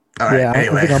All right. Yeah, I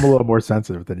Anyway, think I'm a little more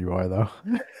sensitive than you are, though.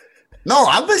 no,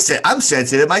 I'm sensitive. I'm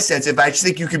sensitive. I just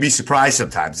think you can be surprised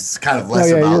sometimes. It's kind of No, less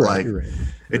yeah, about you're right. like You're right. You're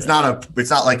it's right.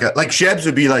 not like a like Shebs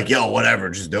would be like, yo, whatever,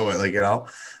 just do it. Like,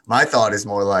 my thought is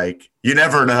more like you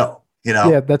never know,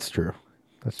 Yeah, that's true.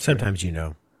 That's true. Sometimes you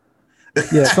know.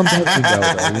 Yeah, sometimes you know,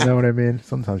 though. You know what I mean?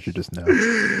 Sometimes you just know.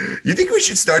 You think we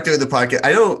should start doing the podcast?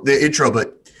 I know the intro,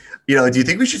 but do you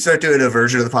think we should start doing a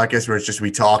version of the podcast where it's just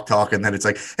we talk, and then it's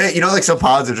like, hey, like some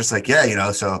pods are just like,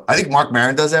 yeah, so I think Mark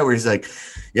Maron does that where he's like,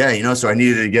 yeah, so I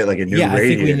needed to get like a new Yeah, I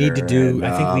think we radiator. need to do. And,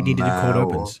 I think we need to do cold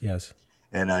opens. Yes.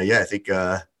 And yeah, I think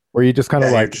Where you just kind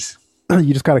of yeah, like,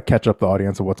 you just got to catch up the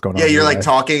audience of what's going on. yeah, you're like life.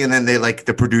 talking, and then they like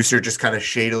the producer just kind of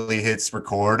shadily hits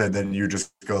record, and then you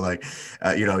just go like,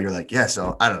 you're like, yeah.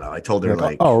 So I don't know. I told her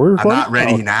like, we're I'm not ready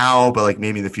recording? now, but like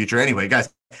maybe in the future. Anyway, guys,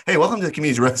 hey, welcome to the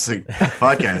Comedians Wrestling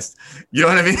Podcast. You know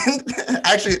what I mean?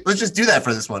 Actually, let's just do that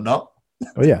for this one. No.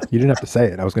 Oh yeah, you didn't have to say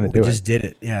it. I was going to do Just it. did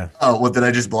it. Yeah. Oh, well, did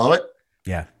I just blow it?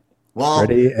 Yeah. Well,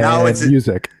 Ready now and it's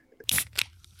music.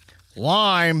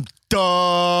 Lime,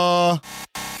 duh.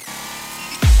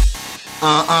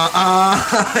 yeah.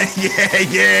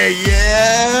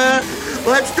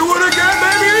 Let's do it again,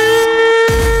 baby.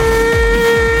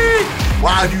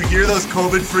 Wow, do you hear those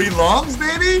COVID-free lungs,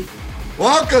 baby?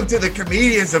 Welcome to the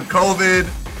Comedians of COVID.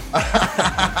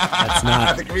 That's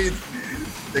not. the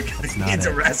comedians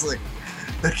of wrestling.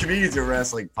 The Comedians of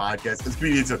Wrestling podcast.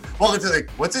 Welcome to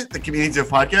the Comedians of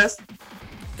Podcast?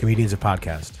 Comedians of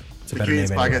Podcast. It's a The better name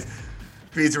Comedians anyway. Podcast.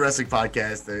 Comedians of Wrestling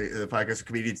Podcast. The podcast of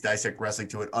comedians dissect wrestling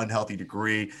to an unhealthy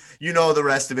degree. You know the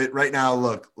rest of it. Right now,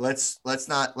 look, let's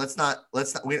not.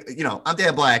 I'm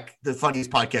Dan Black, the funniest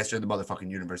podcaster in the motherfucking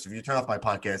universe. If you turn off my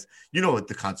podcast, you know what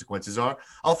the consequences are.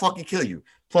 I'll fucking kill you.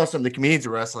 Plus, I'm the Comedians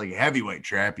of Wrestling heavyweight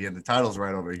champion. The title's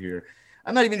right over here.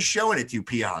 I'm not even showing it to you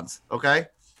peons, okay?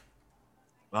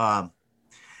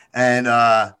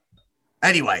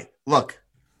 Anyway, look,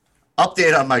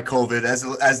 update on my COVID as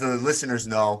the listeners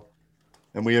know,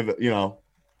 and we have, you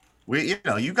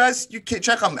guys, you can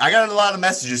check on. I got a lot of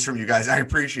messages from you guys. I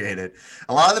appreciate it.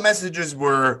 A lot of the messages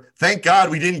were, thank God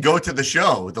we didn't go to the live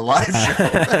show,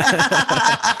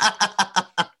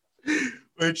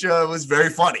 which was very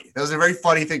funny. That was a very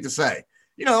funny thing to say.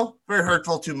 Very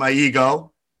hurtful to my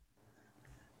ego,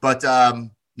 but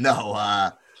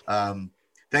no.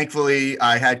 Thankfully,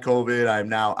 I had COVID. I'm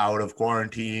now out of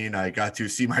quarantine. I got to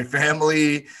see my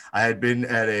family. I had been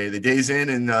at the Days Inn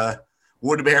in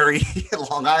Woodbury,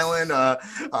 Long Island,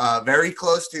 very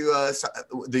close to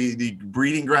the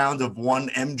breeding ground of one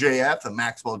MJF, the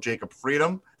Maxwell Jacob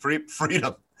Freedom.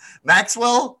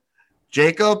 Maxwell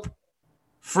Jacob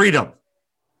Freedom.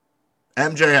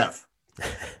 MJF.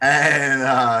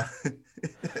 And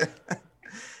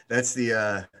that's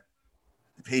the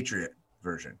Patriot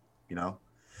version,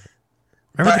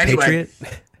 Remember the anyway.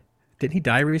 Patriot? Didn't he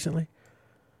die recently?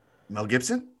 Mel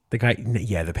Gibson? The guy,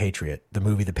 yeah, the Patriot, the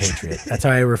movie The Patriot. That's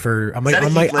how I refer. I'm that a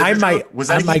Heath Ledger joke? Was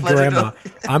that a my Heath Ledger grandma. joke?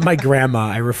 I'm my grandma.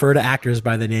 I refer to actors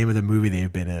by the name of the movie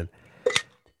they've been in.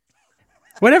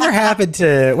 Whatever happened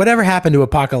to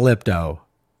Apocalypto?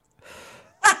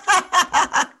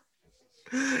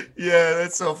 Yeah,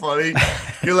 that's so funny.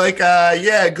 You're like,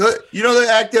 yeah, good. You know the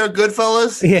actor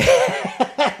Goodfellas? Yeah,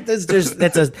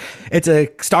 it's a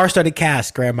star-studded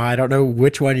cast, Grandma. I don't know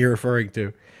which one you're referring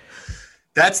to.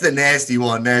 That's the nasty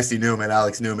one, Nasty Newman,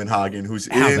 Alex Newman Hagen, who's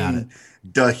in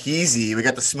Daheezy. We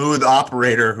got the smooth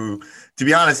operator who, to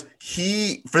be honest,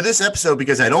 for this episode,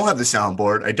 because I don't have the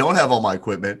soundboard, I don't have all my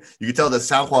equipment. You can tell the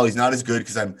sound quality is not as good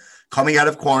because I'm coming out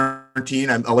of quarantine.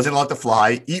 I wasn't allowed to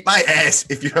fly. Eat my ass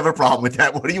if you have a problem with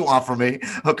that. What do you want from me?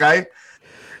 Okay.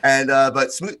 And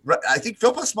but smooth. I think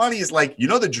Phil Pasmani is like,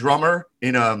 the drummer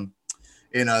in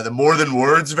the More Than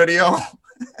Words video.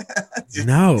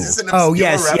 No. Oh,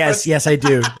 reference? yes, I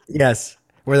do. Yes,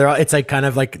 where they're all. It's like kind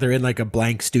of like they're in like a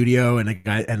blank studio and a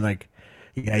guy and like,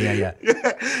 yeah.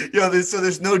 So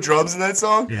there's no drums in that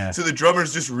song. Yeah. So the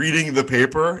drummer's just reading the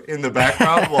paper in the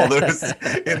background while there's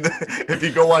if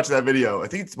you go watch that video, I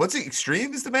think what's it?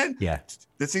 Extreme is the band. Yeah.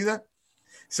 Did see that?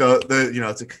 So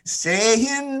it's like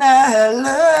saying I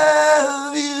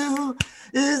love you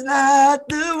is not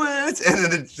the words, and then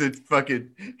the fucking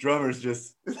drummer's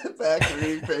just in the back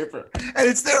reading paper, and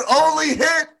it's their only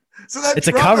hit. So it's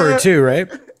a cover too, right?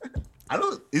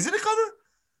 Is it a cover?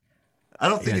 I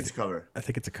don't think it's a cover. I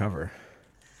think it's a cover.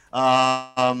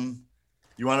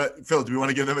 You want to, Phil? Do we want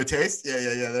to give them a taste?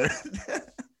 Yeah.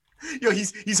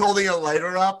 He's holding a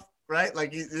lighter up, right? Like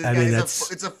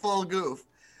it's a full goof.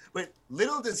 But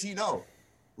little does he know.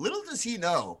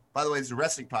 By the way, it's a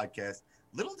wrestling podcast.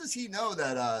 Little does he know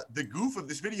that the goof of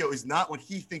this video is not what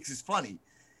he thinks is funny.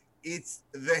 it's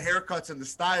the haircuts and the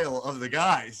style of the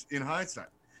guys in hindsight.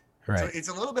 Right. So it's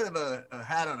a little bit of a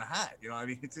hat on a hat. You know what I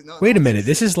mean? Wait a minute.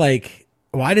 This is like,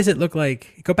 why does it look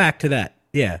like, go back to that.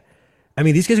 Yeah. I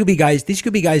mean, these could be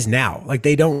guys now. Like,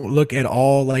 they don't look at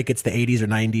all like it's the 80s or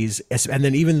 90s. And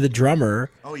then even the drummer.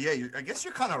 Oh, yeah. I guess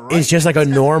you're kind of right. Is just like a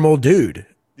normal dude.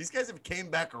 These guys have came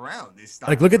back around.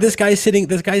 Like, look at this guy sitting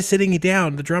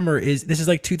down. The drummer this is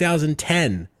like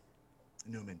 2010.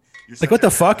 Newman. Like, what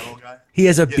the fuck? He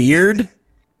has a beard.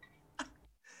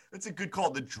 That's a good call.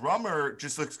 The drummer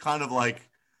just looks kind of like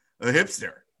a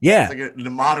hipster. Yeah. It's like the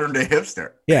modern day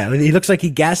hipster. Yeah. He looks like he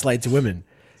gaslights women.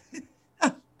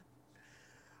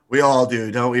 We all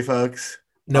do, don't we, folks?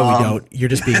 No, we don't. You're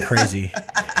just being crazy.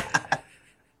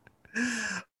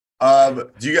 Do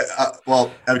you guys,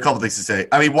 well, I have a couple things to say.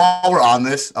 I mean, while we're on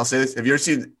this, I'll say this. Have you ever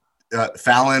seen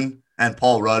Fallon and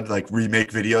Paul Rudd like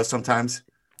remake videos sometimes?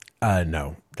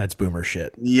 No, that's boomer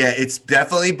shit. Yeah, it's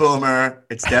definitely boomer.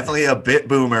 It's definitely a bit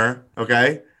boomer.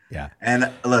 Okay. Yeah.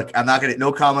 And look, I'm not going to,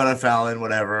 no comment on Fallon,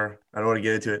 whatever. I don't want to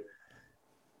get into it.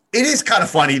 It is kind of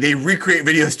funny. They recreate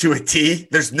videos to a T.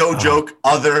 There's no joke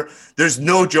other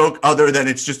than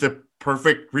it's just a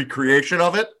perfect recreation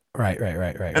of it. Right.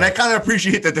 And I kind of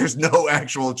appreciate that there's no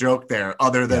actual joke there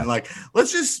other than like,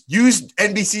 let's just use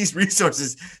NBC's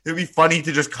resources. It'd be funny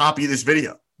to just copy this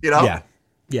video, you know? Yeah.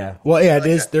 Yeah. Well, yeah, it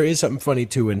is. There is something funny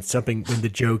too, and something when the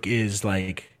joke is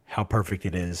like how perfect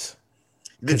it is.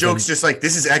 The joke's just like,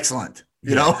 this is excellent,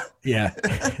 you know? Yeah.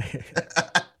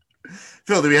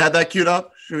 Phil, do we have that queued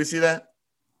up? Should we see that?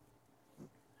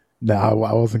 No,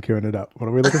 I wasn't queuing it up. What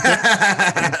are we looking for?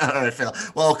 All right, Phil.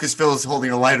 Well, because Phil's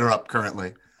holding a lighter up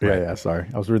currently. Yeah, sorry.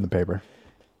 I was reading the paper.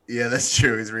 Yeah, that's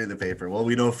true. He's reading the paper. Well,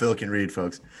 we know Phil can read,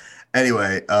 folks.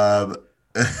 Anyway, I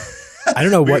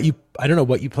don't know what you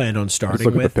planned on starting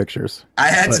look with. at the pictures. I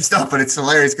had some stuff, but it's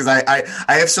hilarious because I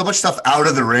have so much stuff out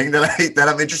of the ring that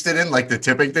I'm interested in, like the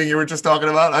tipping thing you were just talking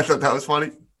about. I thought that was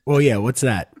funny. Well, yeah. What's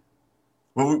that?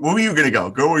 Where were you going to go?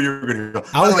 Go where you were going to go.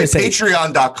 I was By the way, gonna say-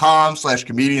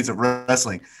 patreon.com/comedians of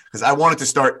wrestling, because I wanted to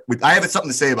start with, I have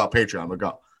something to say about Patreon, but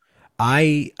go.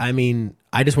 I mean,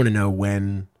 I just want to know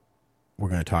when we're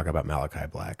going to talk about Malachi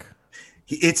Black.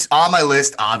 It's on my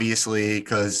list, obviously,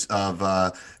 because of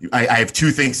I have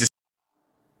two things to.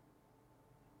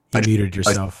 You muted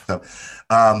yourself.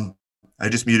 I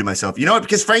just muted myself. You know what?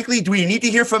 Because frankly, do we need to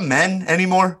hear from men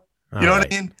anymore? You know what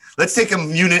I mean? Let's take a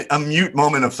mute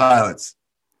moment of silence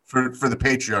for the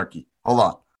patriarchy. Hold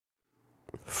on.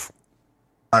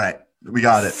 All right, we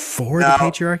got it. For the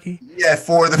patriarchy? Yeah,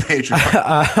 for the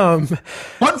patriarchy.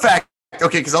 Fun fact.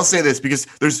 Okay, because I'll say this because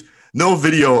there's no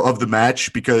video of the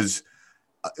match because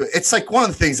it's like one of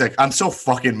the things like I'm so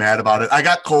fucking mad about it. I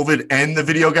got COVID and the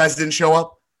video guys didn't show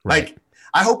up. Right. Like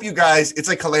I hope you guys. It's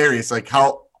like hilarious. Like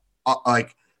how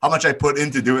much I put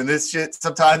into doing this shit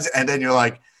sometimes, and then you're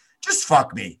like, just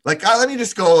fuck me. Like let me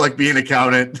just go like be an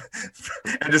accountant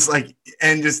and just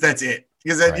that's it.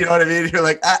 Because then you know what I mean. You're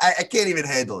like I can't even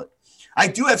handle it. I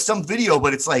do have some video,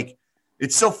 but it's like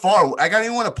it's so far. I don't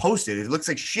even want to post it. It looks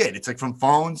like shit. It's like from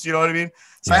phones. You know what I mean.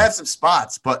 So I have some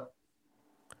spots, but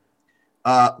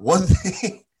one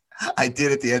thing I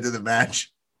did at the end of the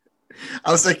match,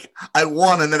 I was like, I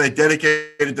won, and then I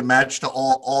dedicated the match to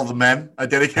all the men. I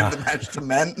dedicated the match to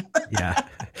men. Yeah.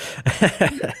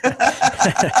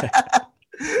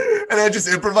 And I just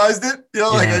improvised it, you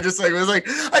know, like I just like was like,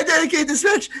 I dedicate this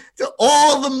match to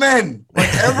all the men,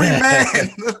 like every man.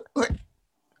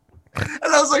 And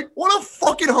I was like, what a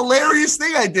fucking hilarious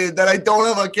thing I did that I don't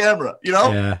have on camera, you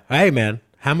know? Yeah. Hey, man.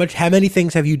 How many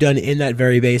things have you done in that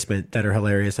very basement that are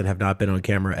hilarious and have not been on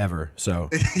camera ever? So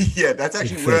yeah, that's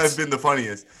actually where I've been the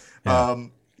funniest. Yeah.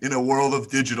 In a world of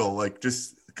digital, like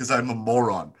just because I'm a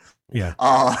moron. Yeah.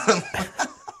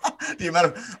 The amount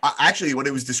of actually what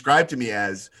it was described to me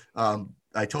as,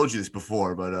 I told you this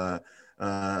before, but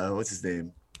what's his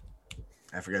name?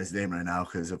 I forgot his name right now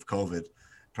because of COVID.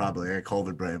 Probably a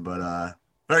COVID brain, but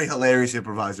very hilarious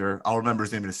improviser. I'll remember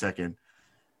his name in a second.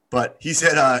 But he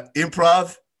said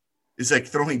improv is like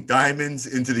throwing diamonds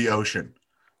into the ocean.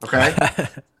 Okay. Okay.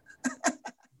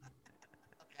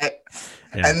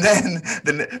 Yeah. And then,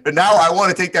 but now I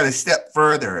want to take that a step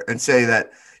further and say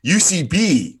that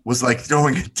UCB was like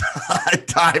throwing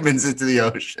diamonds into the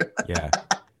ocean. Yeah.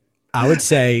 I would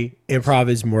say improv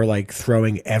is more like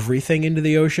throwing everything into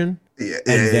the ocean. Yeah,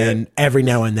 then every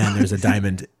now and then there's a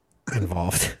diamond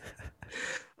involved.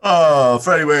 Oh,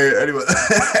 for anyway.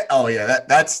 Oh yeah,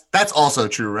 that's also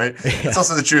true, right? It's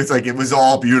also the truth. Like it was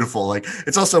all beautiful. Like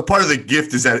it's also part of the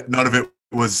gift is that none of it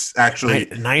was actually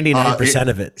 99%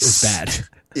 of it is bad.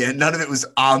 Yeah, none of it was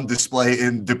on display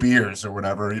in De Beers or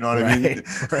whatever. You know what I mean?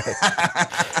 Right.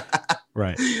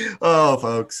 Right. Oh,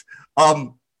 folks.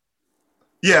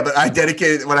 Yeah, but I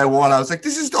dedicated when I won. I was like,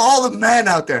 this is to all the men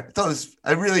out there. I thought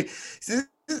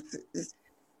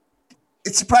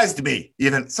it surprised me.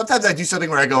 Even sometimes I do something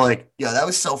where I go like, yeah, that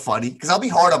was so funny, because I'll be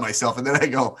hard on myself, and then I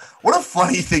go, what a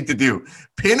funny thing to do.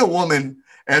 Pin a woman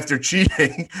after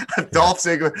cheating. Dolph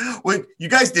Ziggler. What you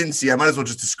guys didn't see, I might as well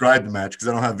just describe the match because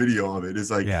I don't have video of it. It's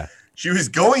like, she was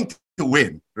going to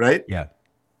win, right? Yeah.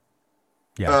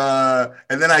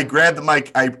 And then I grabbed the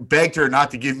mic. I begged her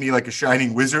not to give me like a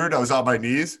shining wizard. I was on my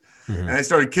knees, and I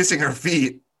started kissing her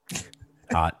feet.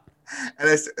 Hot. And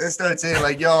I started saying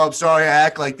like, yo, I'm sorry I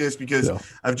act like this because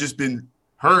I've just been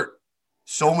hurt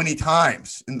so many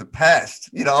times in the past,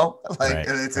 you know, like,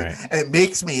 and it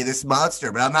makes me this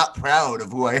monster, but I'm not proud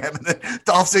of who I am. And then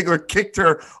Dolph Ziggler kicked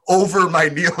her over my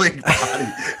kneeling body.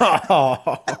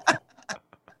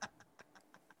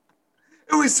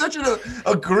 It was such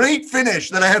a great finish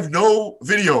that I have no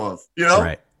video of, you know?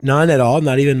 Right. None at all.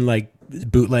 Not even like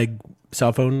bootleg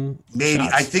cell phone. Maybe.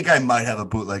 Shots. I think I might have a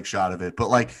bootleg shot of it, but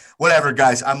like, whatever,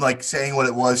 guys. I'm like saying what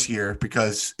it was here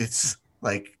because it's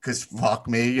like, because fuck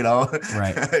me, you know?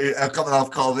 Right. I'm coming off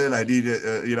COVID. I need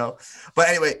it, you know? But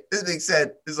anyway, this being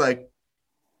said, it's like,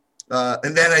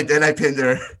 and then I pinned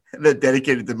her and then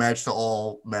dedicated the match to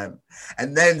all men.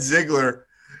 And then Ziggler,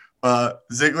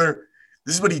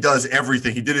 this is what he does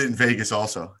everything. He did it in Vegas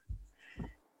also.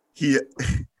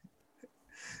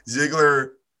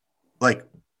 Ziggler like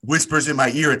whispers in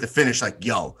my ear at the finish, like,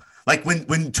 yo. Like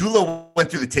when Tula went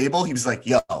through the table, he was like,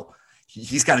 yo,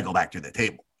 he's got to go back to the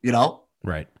table, you know?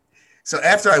 Right. So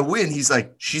after I win, he's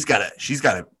like, she's gotta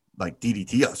like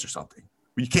DDT us or something.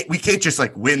 We can't just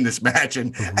like win this match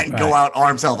and go out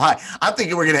arms held high. I'm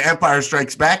thinking we're gonna Empire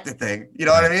Strikes Back the thing. You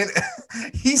know what I mean?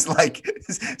 He's like,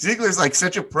 Ziggler's like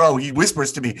such a pro. He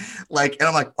whispers to me like, and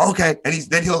I'm like, okay. And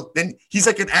he's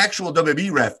like an actual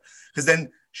WWE ref, because then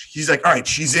he's like, all right,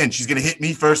 she's in. She's gonna hit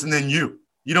me first and then you.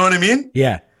 You know what I mean?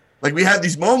 Yeah. Like we have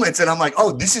these moments, and I'm like,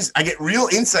 oh, I get real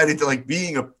insight into like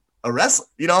being a wrestler.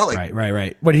 You know, like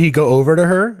right. What, did he go over to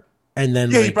her? And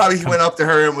then he probably went up to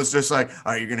her and was just like,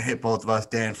 all right, you're going to hit both of us,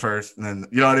 Dan first. And then,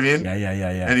 you know what I mean? Yeah.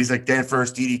 And he's like, Dan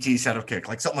first, DDT, setup kick,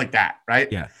 like something like that,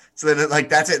 right? Yeah. So then, like,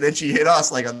 that's it. Then she hit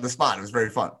us, like, on the spot. It was very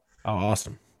fun. Oh,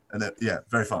 awesome. And then, yeah,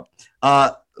 very fun.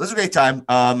 It was a great time.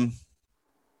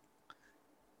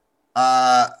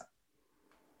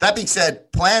 That being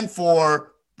said, plan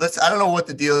for, I don't know what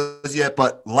the deal is yet,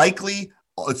 but likely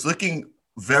it's looking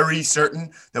very certain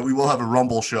that we will have a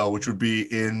Rumble show, which would be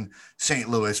in St.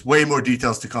 Louis. Way more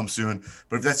details to come soon.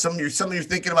 But if that's something you're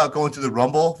thinking about going to the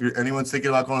Rumble, if anyone's thinking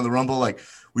about going to the Rumble, like,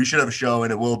 we should have a show,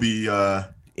 and it will be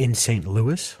in St.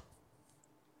 Louis.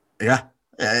 Yeah.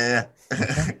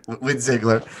 With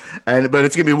Ziggler, but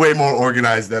it's gonna be way more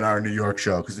organized than our New York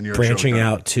show, because the New York branching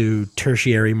out to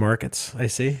tertiary markets. I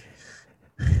see.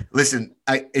 Listen,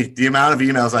 the amount of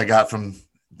emails I got from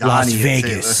Donnie Las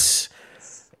Vegas,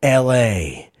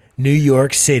 LA, New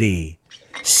York City,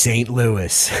 St.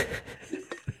 Louis.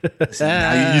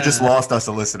 Listen, you just lost us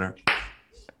a listener.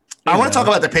 I want to talk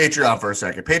about the Patreon for a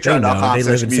second.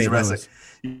 Patreon.com/MeansWrestling.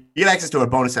 You get access to our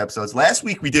bonus episodes. Last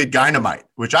week we did Dynamite,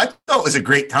 which I thought was a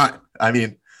great time. I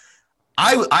mean,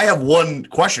 I have one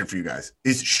question for you guys: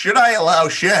 should I allow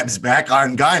Shebs back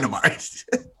on Dynamite?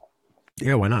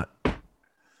 Yeah, why not?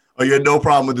 Oh, you had no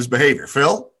problem with his behavior,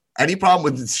 Phil? Any problem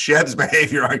with Sheb's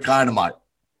behavior on Dynamite?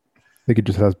 I think he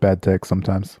just has bad takes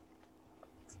sometimes.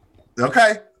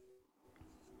 Okay.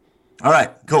 All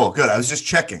right, cool, good. I was just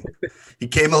checking. He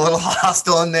came a little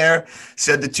hostile in there,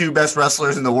 said the two best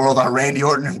wrestlers in the world are Randy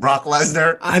Orton and Brock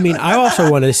Lesnar. I mean, I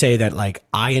also want to say that, like,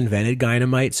 I invented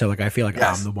Dynamite, so, like, I feel like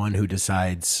I'm the one who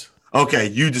decides. Okay,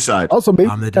 you decide. Also, maybe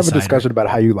have a discussion about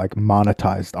how you, like,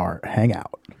 monetized our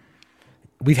hangout.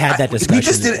 We've had that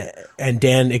discussion, and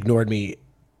Dan ignored me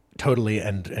totally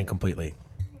and completely.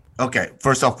 Okay,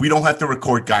 first off, we don't have to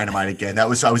record Dynamite again.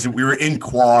 We were in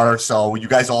Quar, so you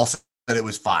guys all said it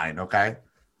was fine, okay?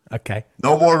 Okay.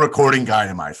 No more recording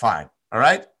Dynamite. Fine. All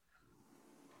right?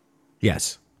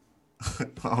 Yes.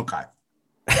 Okay.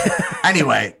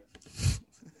 Anyway,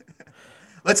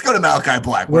 let's go to Malachi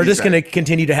Black. We're just going to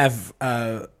continue to have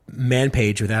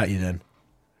ManPage without you then.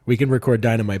 We can record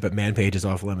Dynamite, but ManPage is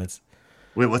off limits.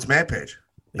 Wait, what's ManPage?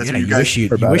 That's what you wish you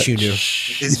knew.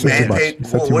 Is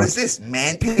ManPage? What is this?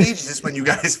 ManPage? Is this when you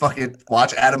guys fucking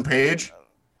watch Adam Page?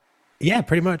 Yeah,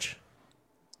 pretty much.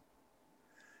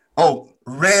 Oh,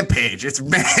 Rampage. It's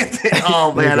ManPage.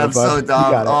 Oh, man, I'm so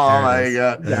dumb. Oh, my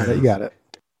God. You got it.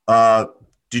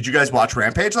 Did you guys watch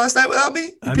Rampage last night without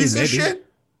me? You piece of shit?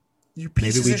 You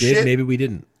pieces of shit? Maybe we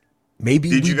did. Maybe we didn't. Maybe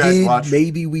did we you guys did. Watch?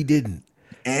 Maybe we didn't.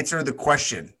 Answer the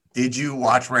question. Did you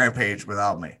watch Rampage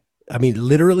without me? I mean,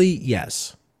 literally,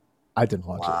 yes. I didn't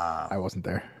watch Wow. it. I wasn't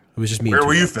there. It was just me. Where and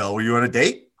were you, Tupac. Phil? Were you on a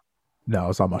date? No, I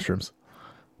was on mushrooms.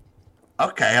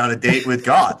 Okay, on a date with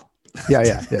God. Yeah,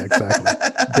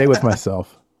 exactly. Day with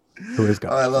myself. Who is Oh,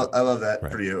 God? I love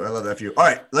that for you. I love that for you. All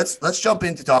right, let's jump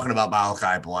into talking about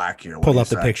Malachi Black here. What Pull do you up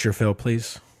the say? picture, Phil,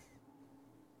 please.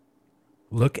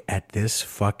 Look at this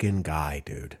fucking guy,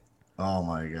 dude. Oh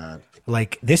my God.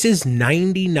 Like, this is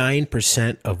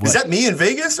 99% of what Is that me in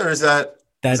Vegas or is that?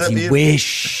 that's me you in-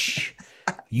 wish.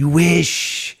 You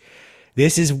wish.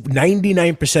 This is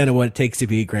 99% of what it takes to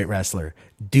be a great wrestler.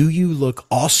 Do you look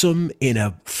awesome in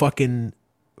a fucking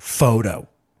photo?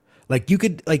 Like, you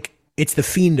could, like, it's the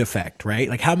Fiend effect, right?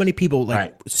 Like, how many people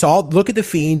Right. look at the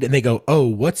Fiend and they go, oh,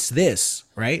 what's this,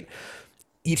 right?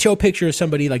 You show a picture of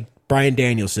somebody like Bryan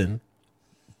Danielson,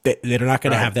 they're not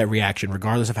going to have that reaction,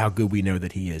 regardless of how good we know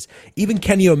that he is. Even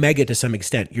Kenny Omega, to some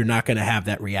extent, you're not going to have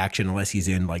that reaction unless he's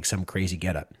in like some crazy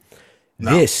getup.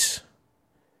 No.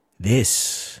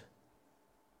 This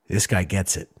guy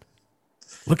gets it.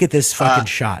 Look at this fucking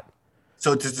shot.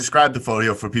 So to describe the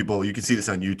photo for people, you can see this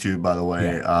on YouTube, by the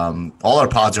way. All our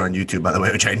pods are on YouTube, by the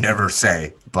way, which I never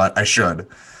say, but I should.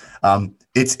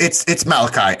 It's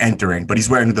Malachi entering, but he's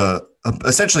wearing the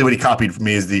essentially what he copied from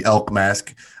me is the elk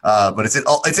mask, but it's an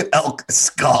elk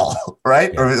skull,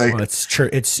 right? Or like, Well, it's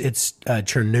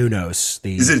Chernunos,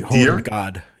 the Is it horned deer?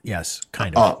 god. Yes,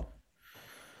 kind of. oh,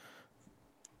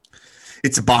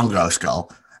 it's a bongo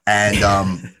skull, and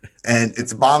and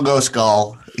it's a bongo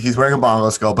skull. He's wearing a bongo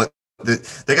skull, but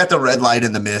they got the red light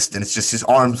in the mist, and it's just his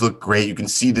arms look great. You can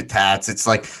see the tats. It's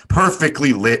like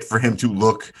perfectly lit for him to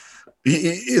look.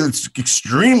 It's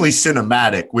extremely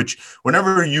cinematic, which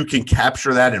whenever you can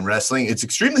capture that in wrestling, it's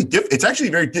extremely it's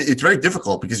actually very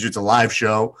difficult because it's a live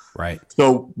show. Right.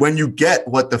 So when you get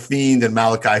what the Fiend and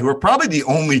Malachi, who are probably the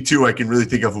only two I can really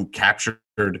think of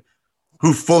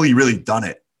who fully really done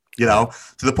it, you know,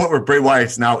 to the point where Bray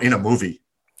Wyatt's now in a movie,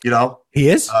 you know, He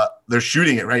is? they're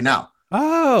shooting it right now.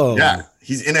 Oh. Yeah,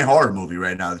 he's in a horror movie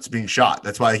right now that's being shot.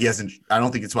 That's why he hasn't. I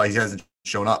don't think it's why he hasn't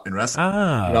shown up in wrestling.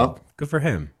 Oh, You know? good for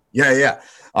him. Yeah.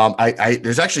 I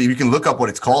there's actually you can look up what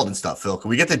it's called and stuff. Phil, can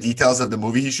we get the details of the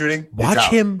movie he's shooting? Watch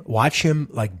him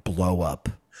like blow up.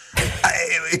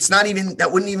 It's not even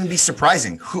that wouldn't even be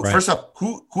surprising. First off,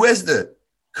 who has the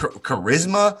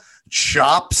charisma,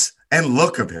 chops, and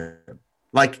look of him?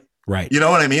 Like, Right. you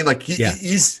know what I mean? Like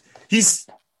he's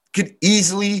could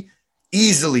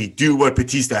easily do what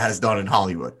Batista has done in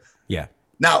Hollywood. Yeah.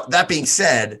 Now, that being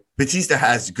said, Batista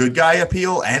has good guy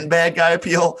appeal and bad guy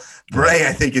appeal. Bray,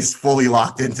 I think, is fully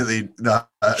locked into the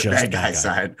bad guy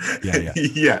side. Yeah.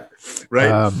 Yeah,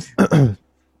 right?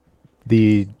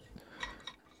 The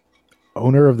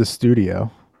owner of the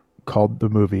studio called the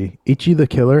movie Ichi the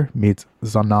Killer Meets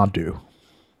Xanadu,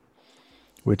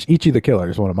 which Ichi the Killer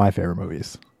is one of my favorite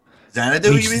movies. Xanadu,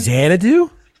 you mean?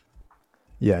 Xanadu?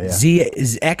 Yeah. Z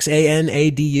is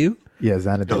Xanadu? Yeah,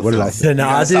 Xanadu. Yo, What did Phil, I say? you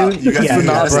gotta Xanadu? stop- You guys Yeah, do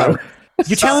not bro. stop.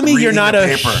 You're Stop telling me you're reading not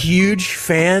the a paper. huge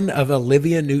fan of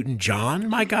Olivia Newton-John,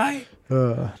 my guy?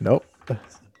 Nope.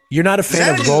 You're not a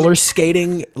fan of Xanadu- roller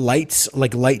skating lights,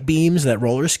 like light beams that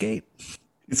roller skate?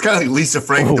 It's kind of like Lisa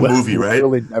Frank the well, movie, right?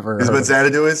 Really never Is heard what of it.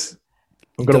 Xanadu is?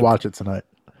 I'm gonna watch it tonight.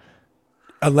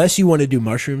 Unless you want to do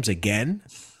mushrooms again,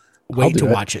 wait do to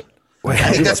it. watch it.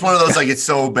 I think that's one of those like it's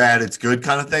so bad it's good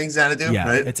kind of things, Xanadu, Yeah,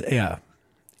 right? it's like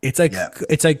Yeah.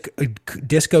 it's like a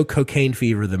Disco Cocaine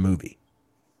Fever, the movie.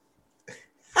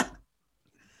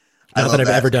 I Not love that I've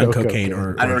that. ever done Disco cocaine cocaine.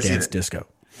 or I've never seen dance it. disco.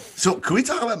 So can we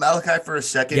talk about Malachi for a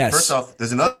second? Yes. First off,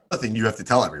 there's another thing you have to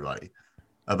tell everybody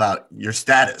about your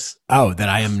status. Oh, that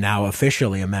I am now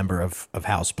officially a member of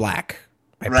House Black.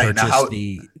 I Right, now purchased how-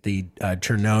 the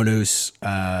Chernonos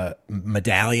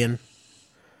medallion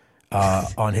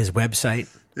on his website.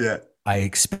 Yeah. I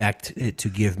expect it to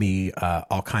give me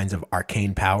all kinds of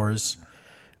arcane powers,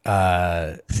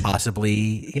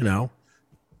 possibly,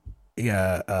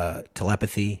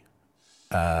 telepathy,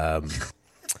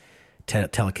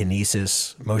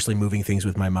 telekinesis, mostly moving things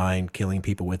with my mind, killing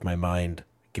people with my mind,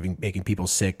 making people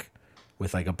sick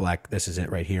with like a black. This is it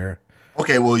right here.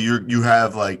 Okay, well you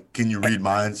have like can you read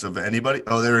minds of anybody?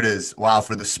 Oh, there it is. Wow,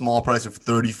 for the small price of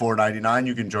 $34.99,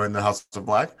 you can join the House of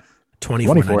Black.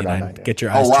 $24.99. $24.99. Get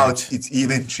your eyes Oh wow, checked. it's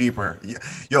even cheaper.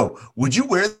 Yo, would you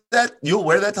wear that? You'll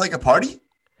wear that to like a party?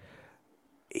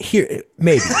 Here,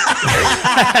 maybe.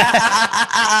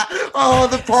 Oh,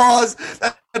 the pause.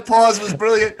 That pause was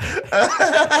brilliant.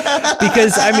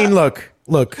 Because I mean, look.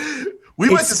 We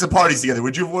went to some parties together.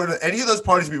 Would you have worn any of those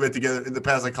parties we went together in the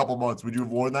past like couple months? Would you have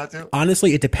worn that too?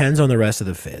 Honestly, it depends on the rest of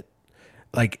the fit.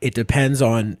 like it depends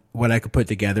on what I could put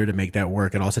together to make that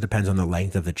work. It also depends on the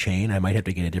length of the chain. I might have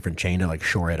to get a different chain to like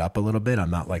shore it up a little bit. I'm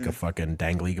not like a fucking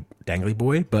dangly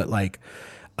boy, but like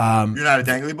You're not a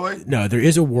dangly boy? no, there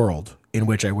is a world in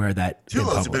which I wear that. in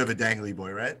Tulo's a public. bit of a dangly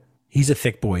boy, right? He's a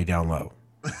thick boy down low.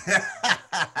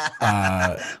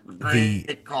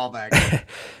 Great callback.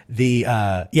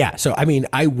 Yeah, so I mean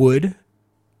I would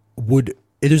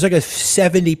there's like a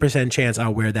 70% chance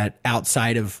I'll wear that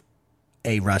outside of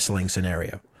a wrestling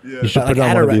scenario. You should But, put like,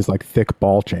 on at one a of these like thick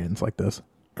ball chains like this.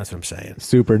 That's what I'm saying.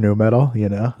 Super new metal, you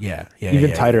know? Yeah. Even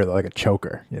yeah, tighter, like a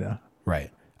choker, you know?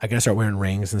 Right. I gotta start wearing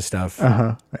rings and stuff.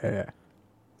 Uh-huh. Yeah.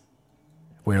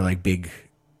 Wear like big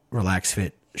relaxed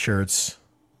fit shirts.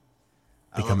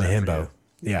 Become a that for himbo.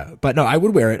 Yeah, but no, I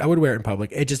would wear it. I would wear it in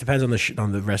public. It just depends on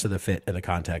on the rest of the fit and the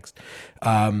context.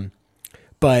 But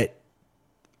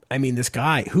I mean, this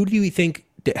guy. Who do you think?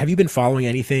 Have you been following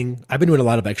anything? I've been doing a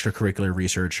lot of extracurricular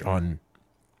research on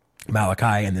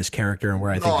Malachi and this character and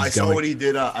where I think I he's saw going. what he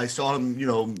did. I saw him,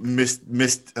 missed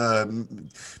Mr.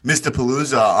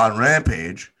 Palooza on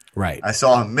Rampage. Right. I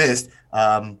saw him missed.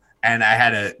 And I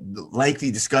had a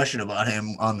lengthy discussion about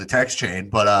him on the text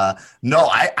chain. But no,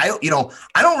 I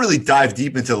don't really dive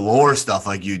deep into lore stuff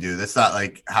like you do. That's not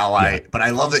like how but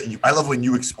I love that. I love when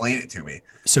you explain it to me.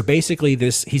 So basically,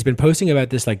 he's been posting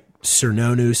about this like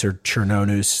Cernunnos or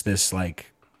Chernonus, this like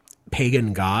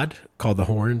pagan god called the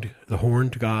horned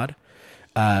god,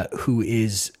 who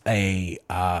is a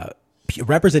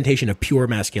representation of pure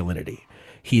masculinity.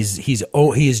 He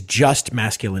is just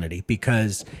masculinity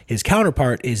because his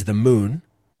counterpart is the moon,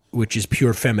 which is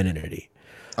pure femininity.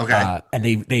 Okay, and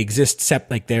they exist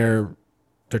they're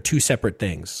two separate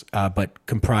things, but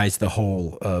comprise the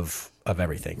whole of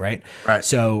everything. Right. Right.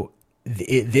 So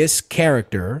this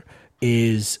character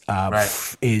is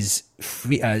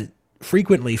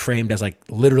frequently framed as like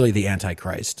literally the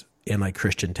Antichrist in like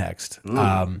Christian text.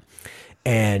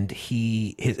 And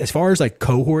as far as like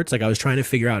cohorts, like I was trying to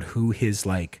figure out who his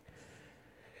like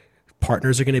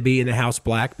partners are going to be in the House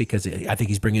Black, because I think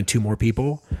he's bringing 2 more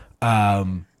people.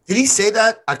 did he say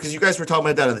that? Because you guys were talking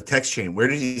about that on the text chain. Where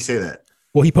did he say that?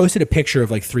 Well, he posted a picture of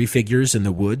like 3 figures in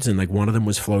the woods, and like one of them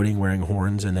was floating wearing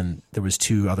horns, and then there was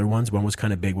 2 other ones. One was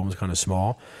kind of big, one was kind of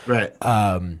small. Right.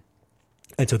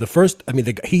 And so the first, I mean,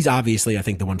 he's obviously, I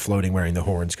think, the one floating wearing the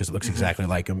horns because it looks exactly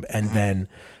like him. And then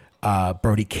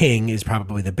Brody King is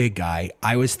probably the big guy.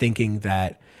 I was thinking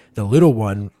that the little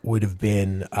one would have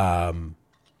been,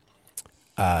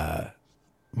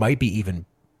 might be even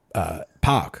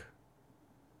Pac,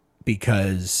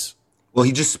 because. Well,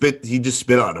 he just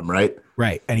spit on him, right?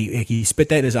 Right, and he spit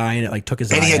that in his eye, and it like took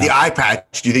his eye. And he had out. the eye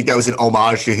patch. Do you think that was an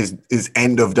homage to his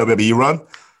end of WWE run?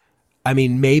 I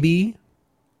mean, maybe,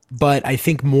 but I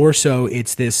think more so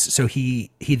it's this. So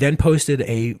he then posted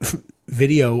a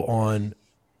video on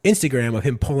Instagram of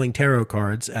him pulling tarot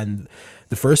cards, and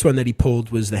the first one that he pulled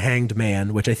was the Hanged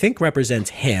Man, which I think represents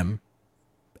him,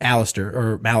 Alistair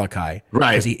or Malachi,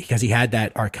 right? Because he had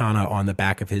that arcana on the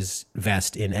back of his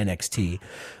vest in NXT,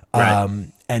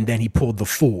 right. And then he pulled the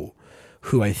Fool,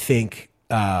 who I think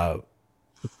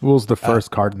Fool's the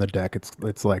first card in the deck.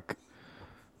 It's like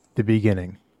the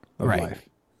beginning of life.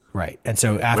 Right. And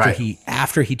so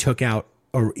after he took out,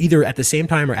 or either at the same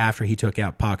time or after he took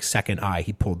out Pac's second eye,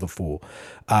 he pulled the Fool.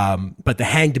 But the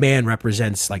Hanged Man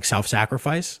represents like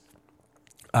self-sacrifice.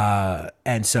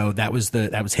 And so that was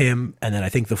him. And then I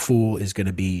think the Fool is going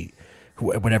to be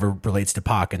whatever relates to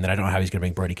Pac. And then I don't know how he's going to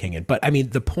bring Brody King in. But I mean,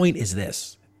 the point is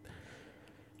this.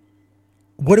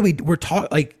 We're talking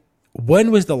like,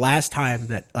 when was the last time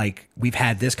that like we've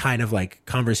had this kind of like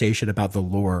conversation about the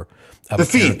lore of a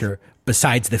character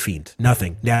besides the Fiend?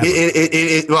 Nothing. Never.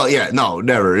 Well, yeah, no,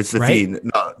 never. It's the Right? Fiend.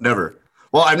 No, never.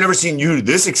 Well, I've never seen you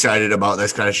this excited about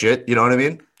this kind of shit. You know what I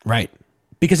mean? Right.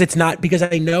 Because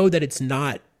I know that it's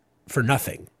not for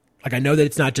nothing. Like I know that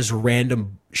it's not just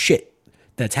random shit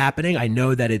that's happening. I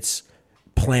know that it's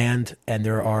planned, and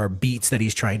there are beats that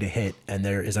he's trying to hit, and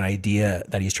there is an idea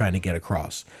that he's trying to get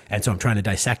across. And so I'm trying to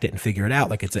dissect it and figure it out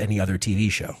like it's any other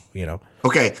TV show, you know?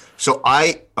 Okay. So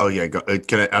I don't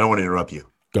want to interrupt you.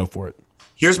 Go for it.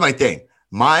 Here's my thing.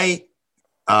 When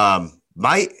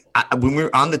we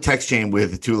were on the text chain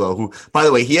with Tulo, who, by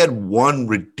the way, he had one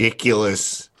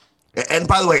ridiculous, and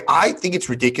by the way, I think it's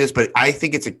ridiculous, but I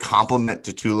think it's a compliment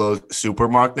to Tulo's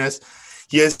supermarkness.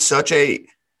 He has such a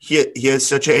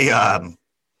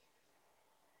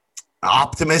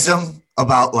optimism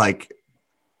about like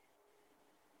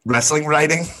wrestling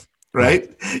writing, right?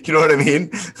 You know what I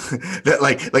mean? That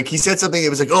like he said something. It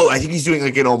was like, oh, I think he's doing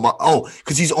like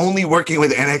because he's only working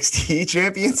with NXT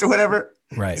champions or whatever.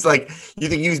 Right. He's like, you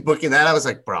think he was booking that? I was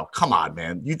like, bro, come on,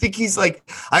 man. You think he's like,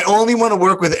 I only want to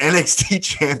work with NXT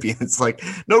champions. Like,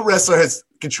 no wrestler has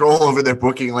control over their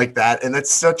booking like that. And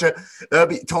that's such a,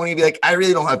 Tony be like, I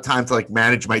really don't have time to like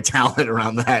manage my talent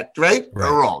around that. Right?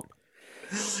 Or wrong.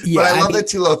 Yeah, but I love that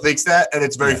Tulo thinks that, and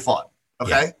it's very fun.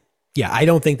 Okay. Yeah. I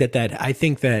don't think that I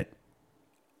think that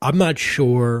I'm not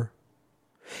sure.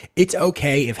 It's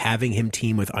okay if having him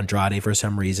team with Andrade for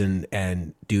some reason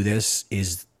and do this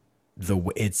is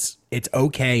it's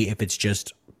okay if it's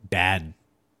just bad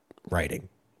writing.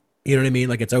 You know what I mean?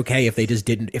 Like, it's okay if they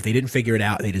didn't figure it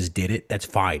out and they just did it. That's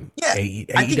fine. Yeah.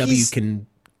 AEW can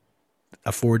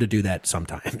afford to do that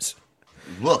sometimes.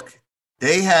 Look,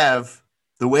 they have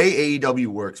the way AEW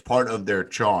works, part of their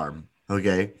charm,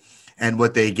 okay? And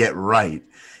what they get right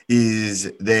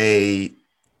is they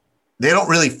don't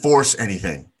really force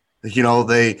anything. You know,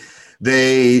 they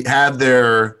have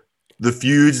the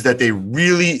feuds that they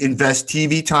really invest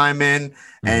TV time in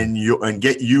and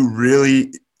get you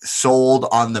really sold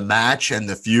on the match and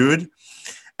the feud.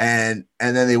 And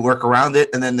then they work around it,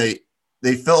 and then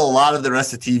they fill a lot of the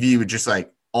rest of TV with just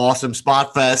like awesome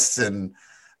spot fests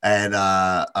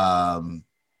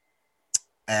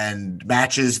and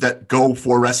matches that go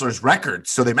for wrestlers' records,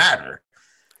 so they matter.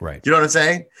 Right. You know what I'm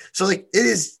saying? So like, it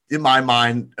is, in my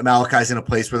mind, Malachi's in a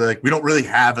place where they're like, we don't really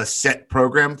have a set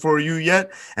program for you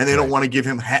yet, and they don't want to give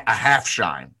him a half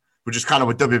shine, which is kind of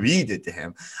what WWE did to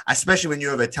him, especially when you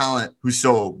have a talent who's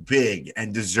so big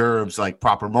and deserves like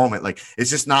proper moment. Like, it's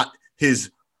just not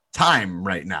his time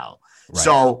right now. Right.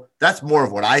 So that's more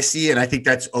of what I see, and I think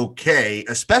that's okay,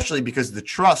 especially because the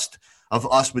trust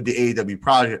of us with the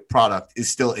AEW product is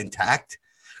still intact.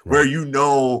 Right. Where, you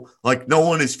know, like, no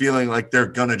one is feeling like they're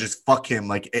gonna just fuck him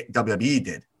like WWE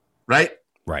did, right?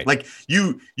 Right. Like,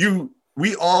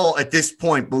 we all at this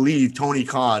point believe Tony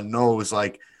Khan knows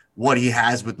like what he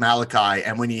has with Malachi,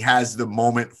 and when he has the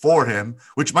moment for him,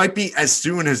 which might be as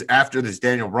soon as after this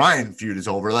Daniel Bryan feud is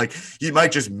over, like, he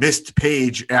might just missed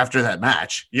Paige after that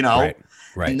match, you know,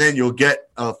 right. And then you'll get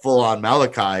a full-on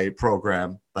Malachi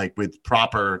program like with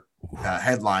proper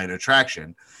headline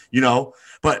attraction, you know.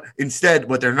 But instead,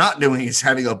 what they're not doing is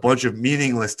having a bunch of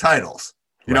meaningless titles,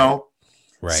 you know?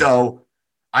 Right. So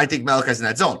I think Malachi's in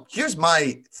that zone. Here's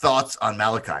my thoughts on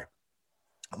Malachi,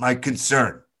 my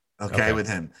concern, okay, with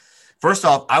him. First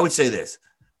off, I would say this.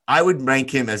 I would rank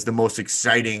him as the most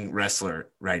exciting wrestler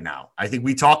right now. I think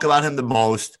we talk about him the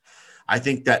most. I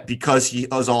think that because he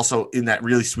was also in that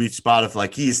really sweet spot of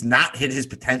like, he's not hit his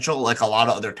potential like a lot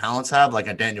of other talents have, like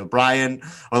a Daniel Bryan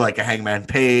or like a Hangman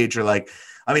Page or like,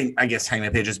 I mean, I guess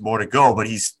Hangman Page has more to go, but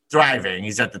he's thriving.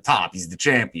 He's at the top. He's the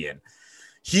champion.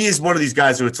 He is one of these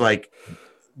guys who it's like,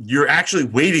 you're actually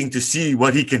waiting to see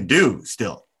what he can do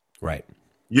still. Right.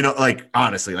 You know, like,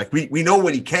 honestly, like we know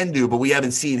what he can do, but we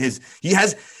haven't seen he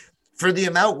has, for the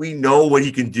amount we know what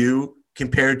he can do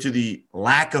compared to the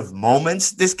lack of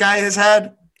moments this guy has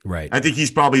had. Right. I think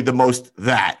he's probably the most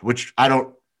that, which I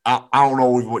don't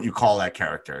know what you call that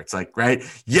character. It's like, right.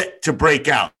 Yet to break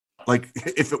out. Like,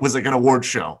 if it was like an award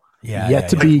show. Yeah. Yet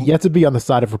to be on the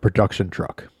side of a production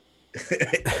truck. I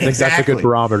think that's a good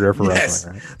barometer for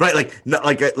wrestling, right? Like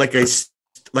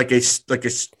a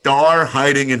star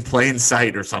hiding in plain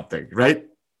sight or something, right?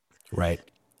 Right.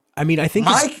 I mean, I think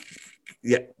my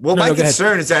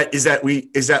concern is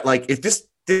that like, if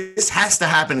this has to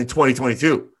happen in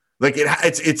 2022, like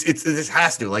this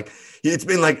has to, like, it's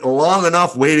been like long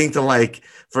enough waiting to like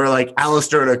for like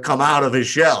Alistair to come out of his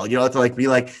shell, you know, to like be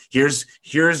like, here's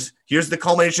the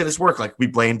culmination of this work. Like, we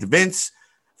blamed Vince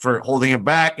for holding him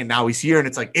back, and now he's here, and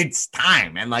it's like, it's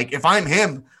time. And like, if I'm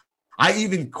him, I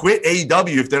even quit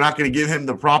AEW if they're not going to give him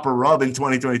the proper rub in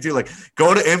 2022. Like,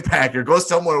 go to Impact or go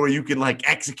somewhere where you can like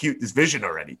execute this vision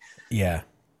already. Yeah.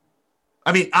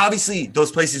 I mean, obviously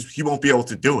those places he won't be able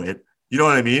to do it. You know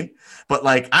what I mean? But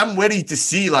like, I'm ready to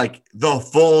see like the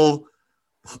full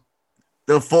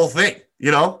thing,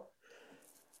 you know?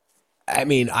 I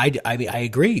mean, I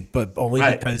agree, but only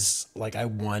because like I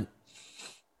want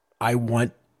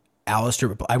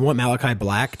Malachi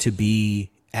Black to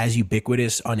be as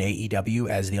ubiquitous on AEW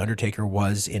as The Undertaker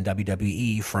was in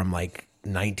WWE from like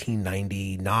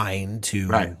 1999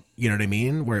 to, you know what I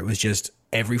mean? Where it was just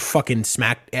every goddamn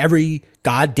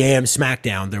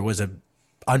SmackDown, there was a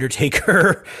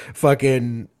Undertaker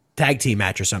fucking tag team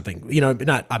match or something, you know,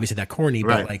 not obviously that corny,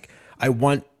 but like, I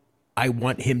want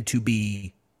him to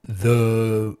be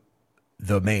the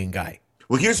main guy.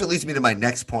 Well, here's what leads me to my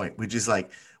next point, which is like,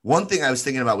 one thing I was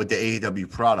thinking about with the AEW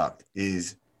product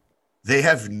is they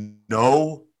have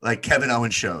no like Kevin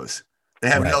Owens shows. They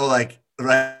have no like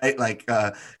right? Like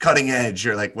Cutting Edge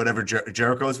or like whatever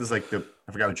Jericho's was like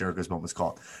I forgot what Jericho's moment was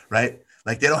called, right?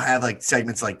 Like they don't have like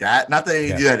segments like that. Not that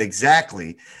they do that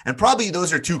exactly. And probably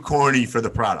those are too corny for the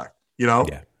product, you know?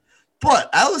 Yeah. But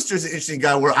Alistair's an interesting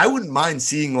guy where I wouldn't mind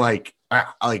seeing I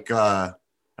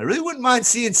really wouldn't mind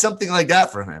seeing something like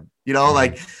that from him, you know,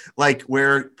 like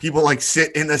where people like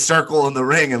sit in a circle in the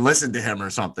ring and listen to him or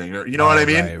something, or you know what I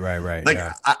mean? Right. Like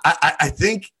I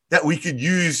think that we could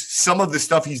use some of the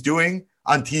stuff he's doing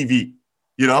on TV,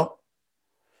 you know?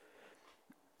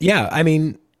 Yeah, I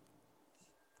mean,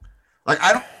 like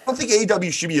I don't think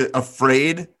AEW should be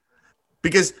afraid,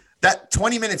 because that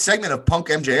 20-minute segment of Punk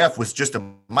MJF was just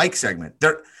a mic segment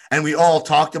there, and we all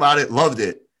talked about it, loved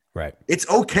it. Right. It's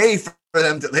okay for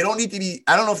them to, they don't need to be,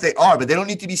 I don't know if they are, but they don't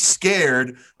need to be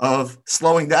scared of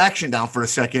slowing the action down for a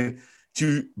second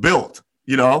to build,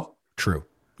 you know? True.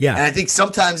 Yeah. And I think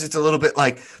sometimes it's a little bit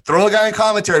like throw a guy in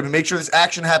commentary, but make sure there's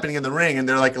action happening in the ring. And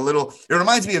they're like a little, it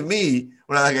reminds me of me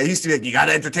when I used to be like, you got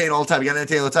to entertain all the time. You got to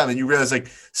entertain all the time. And you realize like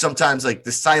sometimes like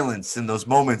the silence in those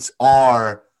moments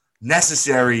are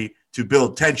necessary to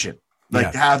build tension,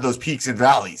 like to have those peaks and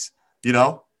valleys, you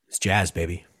know? It's jazz,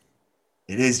 baby.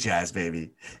 It is jazz,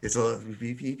 baby. It's a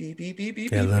beep, beep, beep, beep, beep,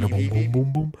 beep, yeah, beep, boom, beep,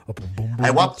 boom, boom, boom, boom,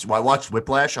 I watched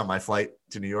Whiplash on my flight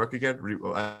to New York again.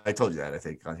 I told you that, I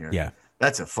think, on here. Yeah.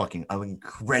 That's a fucking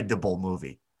incredible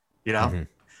movie. You know? Mm-hmm.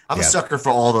 I'm a sucker for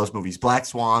all those movies. Black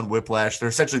Swan, Whiplash, they're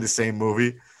essentially the same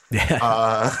movie.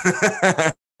 Yeah.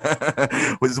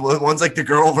 One's like the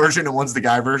girl version and one's the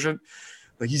guy version.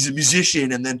 Like he's a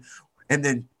musician and then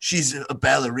she's a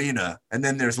ballerina, and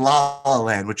then there's La La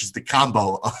Land, which is the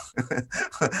combo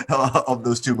of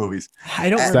those two movies. I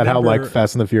don't. Is that how like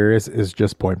Fast and the Furious is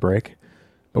just Point Break,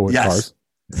 but with cars?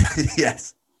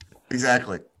 Yes,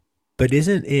 exactly. But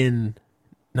isn't in,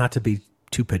 not to be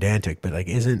too pedantic, but like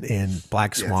isn't in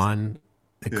Black Swan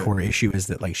the core issue is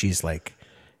that like she's like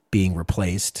being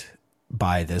replaced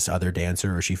by this other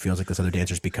dancer, or she feels like this other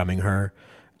dancer is becoming her,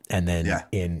 and then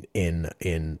in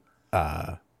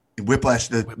Whiplash,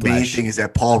 the main thing is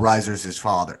that Paul Reiser's his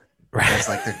father. Right. That's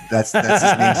like that's his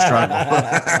main struggle.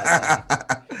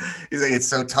 He's like, it's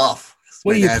so tough.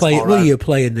 What are you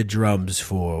playing the drums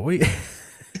for?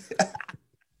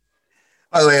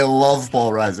 By the way, I love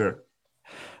Paul Reiser.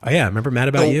 Oh yeah, remember Mad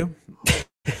About You?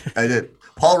 I did.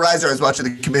 Paul Reiser, I was watching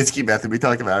the Kaminsky Method. We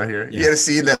talked about it here. Yeah. He had a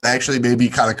scene that actually made me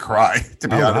kind of cry, to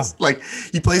be honest. Wow. Like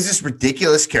he plays this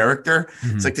ridiculous character.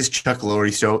 Mm-hmm. It's like this Chuck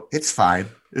Lorre show. It's fine.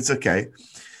 It's okay.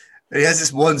 And he has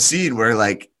this one scene where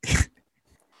like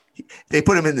they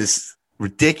put him in this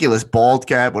ridiculous bald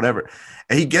cap, whatever.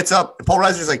 And he gets up. Paul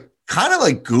Reiser's like kind of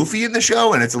like goofy in the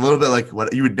show. And it's a little bit like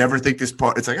what you would never think this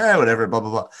part. It's like, whatever, blah, blah,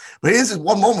 blah. But he has this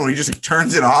one moment where he just like,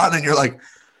 turns it on and you're like,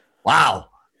 wow,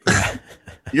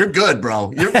 you're good,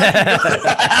 bro. You're good.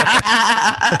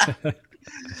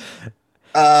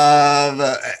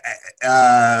 Well,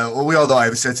 we all know I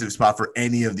have a sensitive spot for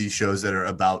any of these shows that are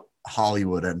about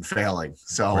Hollywood and failing.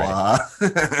 So,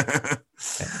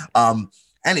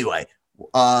 anyway,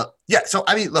 so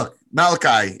I mean, look,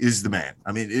 Malachi is the man.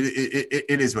 I mean,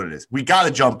 it is what it is. We got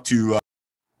to jump to.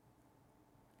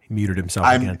 He muted himself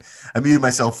again. I muted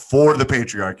myself for the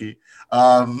patriarchy.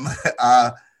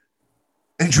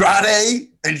 Andrade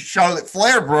and Charlotte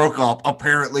Flair broke up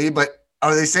apparently, but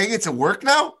are they saying it's a work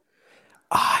now?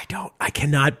 I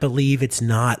cannot believe it's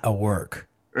not a work.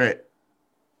 Right.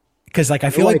 Because like I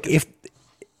feel like if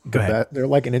go ahead. They're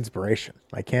like an inspiration.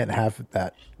 I can't have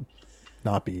that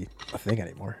not be a thing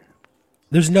anymore.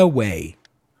 There's no way.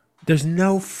 There's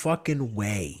no fucking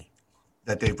way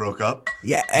that they broke up.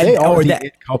 Yeah, and they are the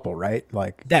it couple, right?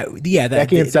 Like that. Yeah,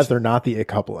 Becky and Seth are not the it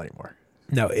couple anymore.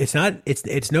 No, it's not.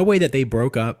 It's no way that they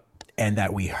broke up and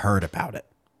that we heard about it.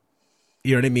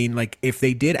 You know what I mean? Like if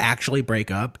they did actually break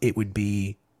up, it would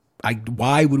be.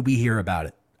 Why would we hear about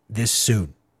it this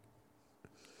soon?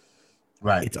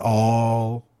 Right. It's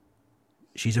all.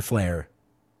 She's a Flair.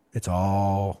 It's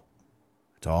all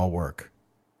work.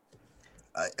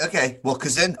 Okay. Well,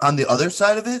 because then on the other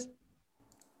side of it,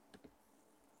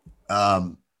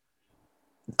 on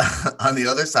the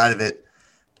other side of it,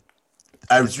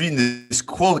 I was reading this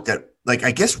quote that, like,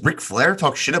 I guess Ric Flair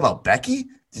talks shit about Becky.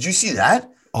 Did you see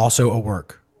that? Also a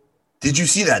work. Did you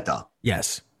see that though?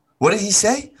 Yes. What did he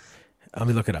say? Let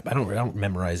me look it up. I don't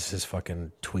memorize his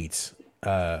fucking tweets.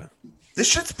 This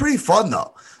shit's pretty fun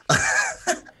though.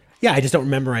 Yeah, I just don't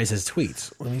memorize his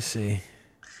tweets. Let me see.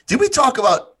 Did we talk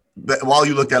about, while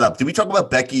you look that up, did we talk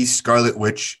about Becky's Scarlet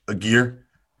Witch gear?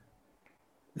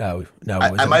 No.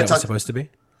 I might was supposed to be.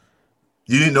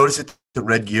 You didn't notice it, the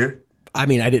red gear? I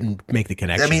mean, I didn't make the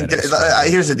connection. I mean, that it was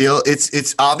here's the deal.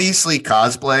 It's obviously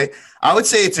cosplay. I would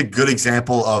say it's a good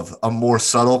example of a more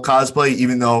subtle cosplay,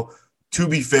 even though, to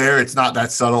be fair, it's not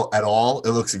that subtle at all.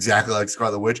 It looks exactly like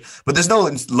Scarlet Witch, but there's no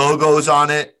logos on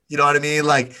it. You know what I mean?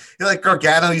 Like, like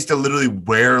Gargano used to literally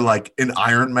wear like an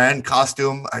Iron Man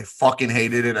costume. I fucking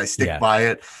hated it. I stick by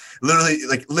it.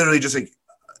 Literally just like,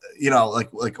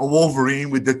 like a Wolverine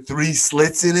with the 3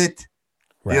 slits in it.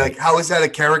 Right. You're like, how is that a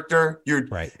character? You're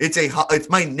right. It's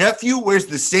my nephew wears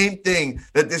the same thing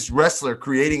that this wrestler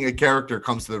creating a character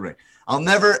comes to the ring. I'll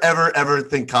never, ever, ever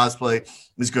think cosplay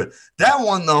is good. That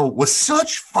one though was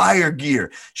such fire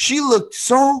gear. She looked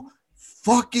so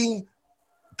fucking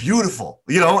beautiful,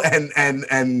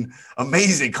 and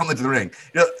amazing coming to the ring.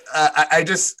 I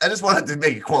just wanted to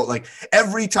make a quote. Like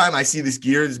every time I see this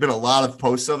gear, there's been a lot of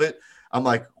posts of it. I'm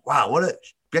like, wow,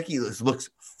 Becky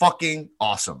looks fucking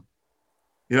awesome.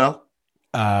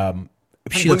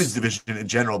 Women's division in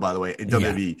general, by the way, in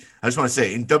WWE. I just want to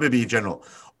say, in WWE in general,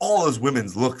 all those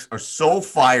women's looks are so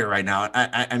fire right now.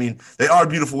 I mean, they are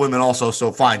beautiful women also,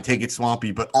 so fine, take it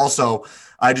swampy. But also,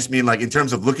 I just mean like in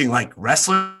terms of looking like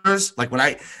wrestlers, like when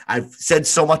I've said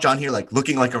so much on here, like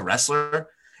looking like a wrestler,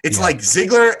 it's like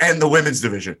Ziggler and the women's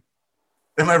division.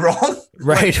 Am I wrong?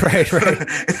 Right.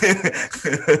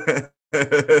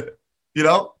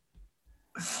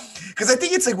 Because I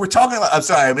think it's like we're talking about. I'm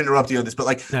sorry, I'm interrupting you on this, but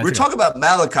like we're talking about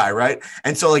Malachi, right?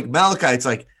 And so like Malachi, it's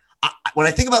like when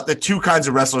I think about the 2 kinds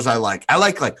of wrestlers I like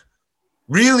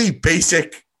really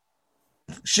basic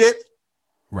shit,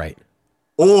 right?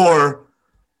 Or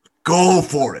go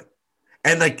for it,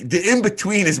 and like the in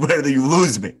between is where you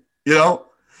lose me, So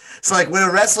like when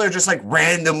a wrestler just like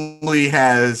randomly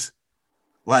has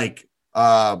like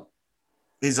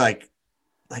he's like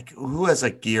who has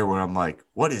like gear where I'm like,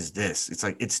 what is this? It's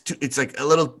like it's like a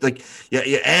little like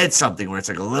you add something where it's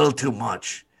like a little too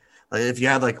much. Like if you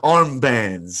have like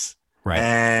armbands, right,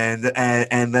 and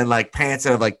then like pants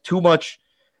that have like too much,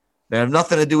 that have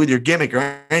nothing to do with your gimmick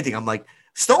or anything. I'm like,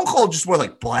 Stone Cold just wore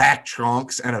like black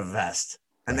trunks and a vest,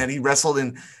 and then he wrestled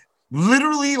in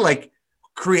literally like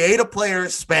create a player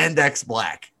spandex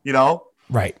black,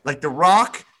 right? Like The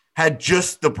Rock had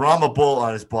just the Brahma Bull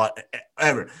on his butt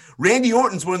ever. Randy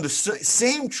Orton's wearing the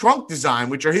same trunk design,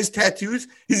 which are his tattoos,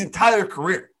 his entire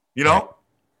career,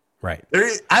 Right.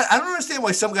 I don't understand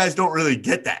why some guys don't really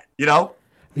get that,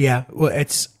 Yeah. Well,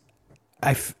 it's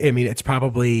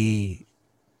probably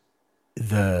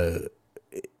it's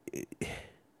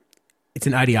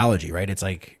an ideology, right? It's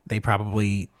like they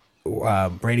probably,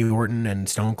 Randy Orton and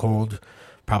Stone Cold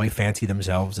probably fancy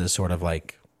themselves as sort of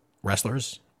like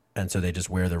wrestlers. And so they just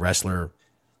wear the wrestler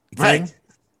thing, right,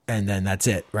 and then that's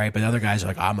it, right? But the other guys are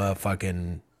like, I'm a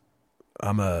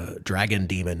dragon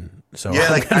demon. So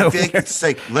yeah, like I think it's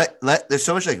like let there's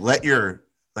so much like let your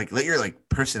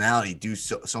personality do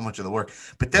so much of the work.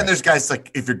 But then there's guys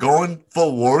like if you're going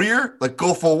full warrior, like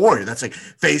go full warrior. That's like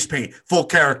face paint, full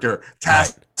character,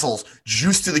 tassels,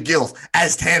 juice to the gills,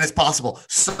 as tan as possible.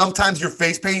 Sometimes your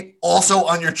face paint also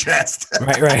on your chest.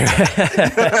 Right.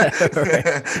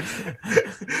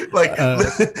 Like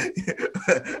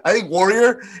I think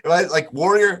warrior.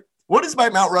 Warrior. What is my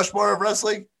Mount Rushmore of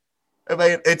wrestling?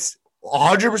 It's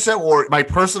 100% warrior. My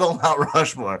personal Mount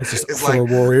Rushmore. It's like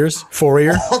warriors.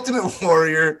 Ultimate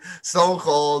Warrior, Stone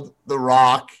Cold, The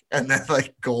Rock, and then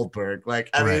like Goldberg. Like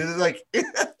I mean, it's like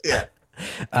yeah.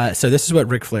 So this is what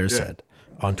Ric Flair said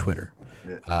on Twitter.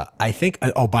 Yeah. I think.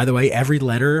 Oh, by the way,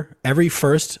 every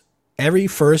first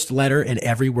letter in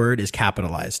every word is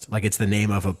capitalized, like it's the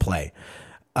name of a play.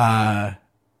 I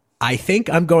think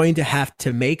I'm going to have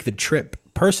to make the trip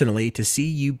personally to see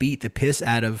you beat the piss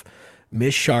out of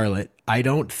Miss Charlotte. I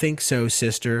don't think so,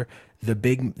 sister. The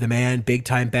man, big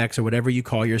time Bex, or whatever you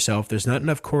call yourself. There's not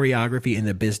enough choreography in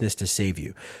the business to save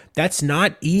you. That's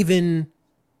not even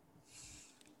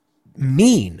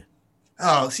mean.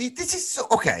 Oh, see, this is so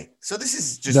okay. So this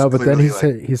is just no, but then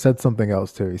he said something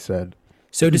else too. He said,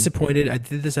 "So disappointed. I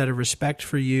did this out of respect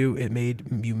for you. It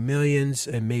made you millions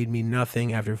and made me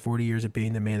nothing. After 40 years of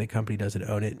being the man, the company doesn't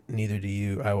own it. Neither do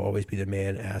you. I will always be the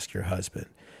man. Ask your husband."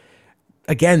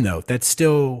 Again, though, that's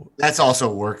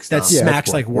also work stuff. That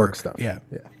smacks like work stuff. Yeah,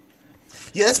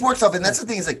 that's work stuff. And that's the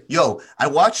thing is like, I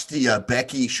watched the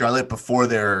Becky Charlotte before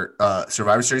their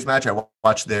Survivor Series match. I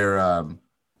watched their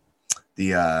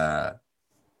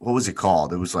what was it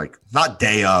called? It was like not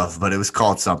day of, but it was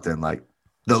called something like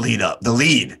the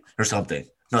lead or something.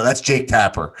 No, that's Jake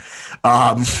Tapper.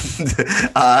 No,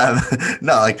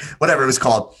 like whatever it was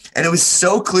called. And it was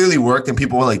so clearly worked. And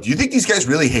people were like, do you think these guys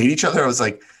really hate each other? I was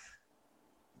like,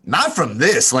 not from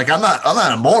this. Like, I'm not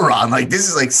a moron. Like, this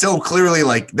is like so clearly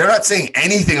like they're not saying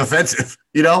anything offensive,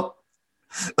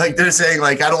 Like they're saying,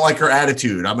 like, I don't like her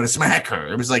attitude. I'm going to smack her.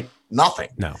 It was like nothing.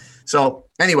 No. So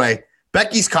anyway,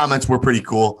 Becky's comments were pretty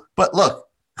cool. But look,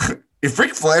 if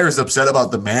Ric Flair is upset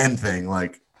about the man thing,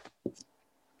 like,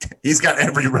 he's got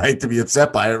every right to be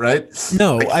upset by it, right?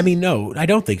 No, like, I mean, no, I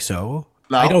don't think so.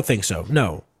 No? I don't think so.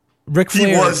 No. Ric Flair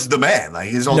he was the man. Like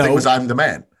his whole thing was, I'm the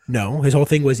man. No, his whole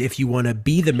thing was, if you want to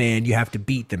be the man, you have to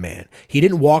beat the man. He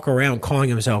didn't walk around calling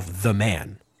himself the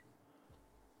man.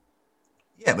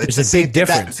 Yeah, but there's a big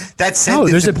difference. That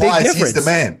sentence implies big he's the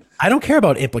man. I don't care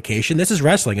about implication. This is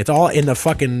wrestling. It's all in the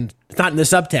fucking, it's not in the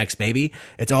subtext, baby.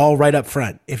 It's all right up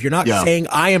front. If you're not saying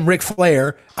I am Ric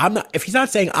Flair, if he's not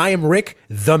saying I am Ric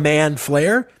the Man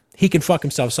Flair, he can fuck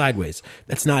himself sideways.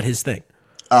 That's not his thing.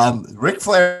 Ric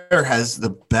Flair has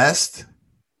the best.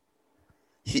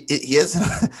 He has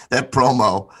that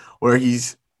promo where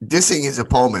he's dissing his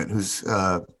opponent, who's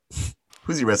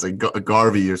he wrestling,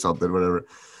 Garvey or something, whatever.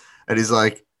 And he's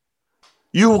like,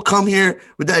 you will come here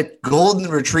with that golden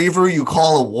retriever you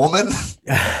call a woman?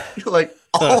 You're like,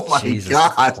 oh my Jesus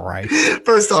God. Christ.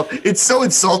 First off, it's so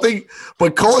insulting,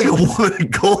 but calling a woman a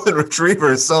golden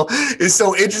retriever is so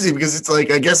interesting because it's like,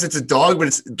 I guess it's a dog, but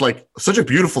it's like such a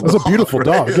beautiful dog. It's a beautiful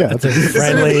dog. Yeah. It's a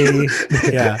friendly.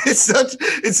 Yeah.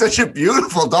 It's such a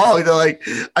beautiful dog. You know, like,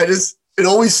 it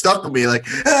always stuck with me. Like,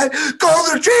 hey,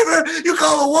 golden retriever, you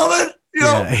call a woman? You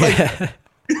know, like,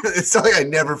 it's something I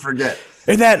never forget.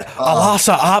 Is that a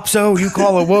Lhasa Apso you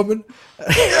call a woman?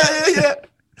 Yeah.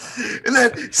 And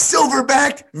that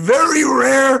silverbacked, very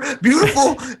rare,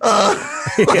 beautiful,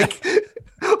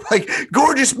 like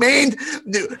gorgeous maned,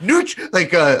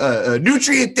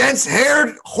 nutrient dense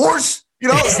haired horse,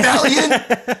 stallion.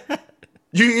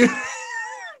 You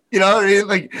know what I mean?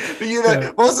 Like,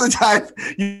 most of the time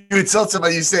you insult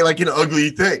somebody, you say like an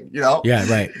ugly thing, Yeah,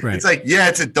 right. It's like, yeah,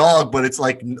 it's a dog, but it's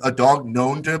like a dog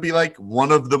known to be like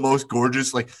one of the most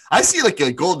gorgeous. Like, I see like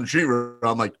a golden retriever,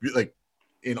 I'm like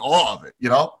in awe of it,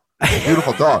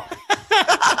 Beautiful dog.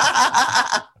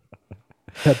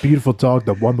 That beautiful dog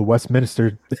that won the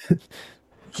Westminster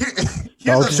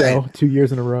dog show 2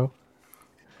 years in a row.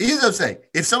 Here's what I'm saying.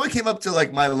 If someone came up to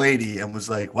like my lady and was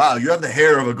like, wow, you have the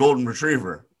hair of a golden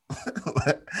retriever.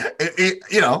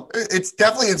 It's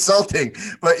definitely insulting,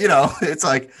 but it's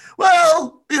like,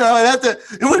 well,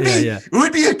 it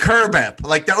would be a curb app.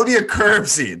 Like that would be a curb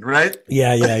scene, right?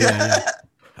 Yeah.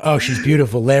 Oh, she's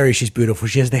beautiful. Larry, she's beautiful.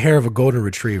 She has the hair of a golden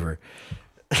retriever.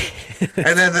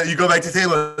 And then you go back to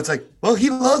Taylor. It's like, well,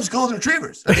 he loves golden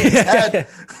retrievers. I mean,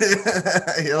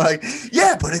 you're like,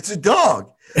 yeah, but it's a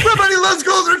dog. Everybody loves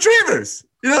golden retrievers.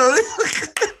 You know what I mean?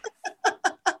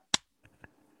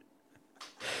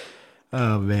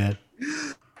 Oh man.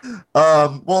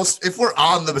 Well, if we're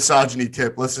on the misogyny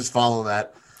tip, let's just follow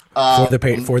that. For the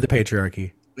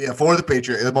patriarchy. Yeah, for the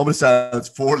patriarchy. A moment of silence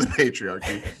for the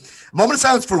patriarchy. A moment of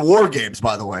silence for war games,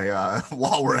 by the way,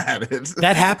 while we're at it.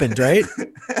 That happened, right?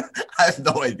 I have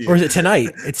no idea. Or is it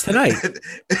tonight? It's tonight.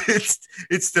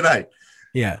 It's tonight.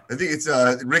 Yeah. I think it's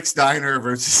Rick Steiner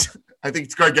versus, I think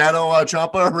it's Gargano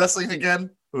Ciampa wrestling again.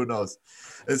 Who knows?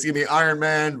 It's going to be Iron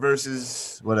Man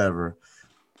versus whatever.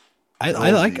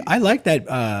 I like that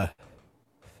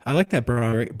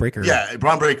Braun Breaker. Yeah,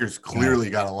 Braun Breaker's clearly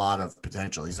got a lot of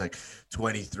potential. He's like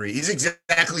 23. He's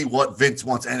exactly what Vince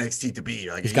wants NXT to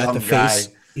be. Like he's got the face.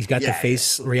 He's got the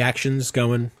face reactions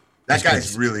going. That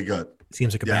guy's really good.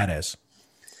 Seems like a badass.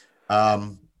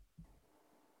 I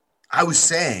was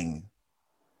saying,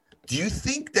 do you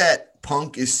think that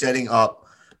Punk is setting up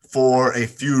for a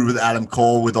feud with Adam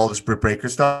Cole with all this Britt Baker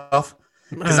stuff?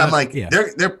 Because I'm like,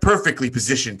 they're perfectly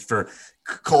positioned for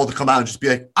Cole to come out and just be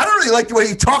like, I don't really like the way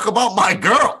you talk about my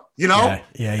girl,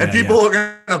 and people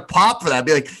are gonna pop for that.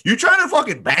 Be like, you trying to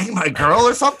fucking bang my girl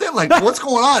or something? Like, what's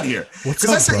going on here?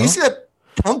 Because you see that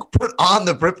Punk put on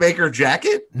the Britt Baker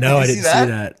jacket? No, I didn't see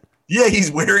that. Yeah,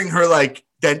 he's wearing her like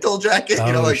dental jacket.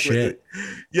 Oh, shit.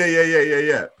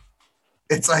 Yeah.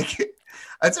 It's like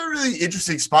that's a really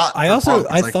interesting spot. I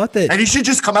thought that, and he should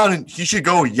just come out and he should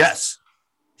go yes.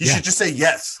 He should just say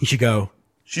yes. He should go.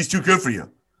 She's too good for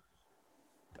you.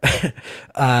 You know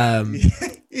what I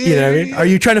mean? Are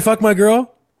you trying to fuck my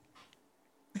girl?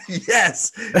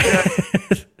 Yes. Yeah.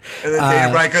 And then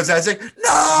Daniel Bryan comes out and says,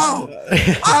 "No,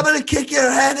 I'm gonna kick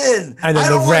your head in." And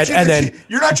then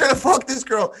you're not trying to fuck this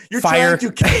girl. You're trying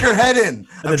to kick her head in.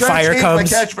 And then fire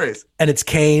comes. My catchphrase. And it's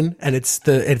Kane, and it's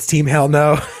Team Hell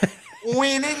No.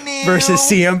 Versus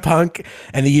CM Punk,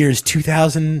 and the year is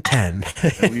 2010.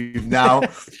 And now,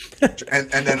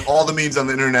 and then all the memes on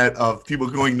the internet of people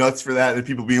going nuts for that, and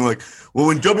people being like, "Well,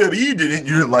 when WWE did it,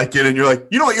 you didn't like it," and you're like,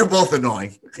 "You know what? You're both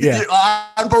annoying. Yeah,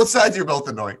 on both sides, you're both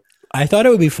annoying." I thought it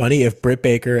would be funny if Britt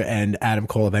Baker and Adam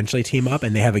Cole eventually team up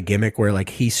and they have a gimmick where like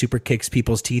he super kicks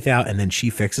people's teeth out and then she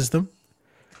fixes them.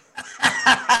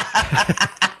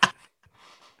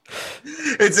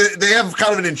 They have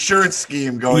kind of an insurance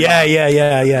scheme going.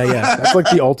 Yeah. That's like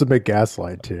the ultimate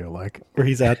gaslight too. Like Where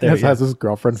he's out there, has his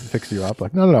girlfriend fix you up.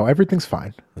 Like no, everything's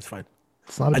fine. That's fine.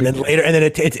 It's not. And then later,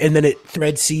 and then it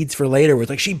threads seeds for later. Where it's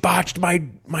like she botched my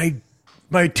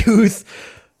tooth.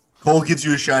 Cole gives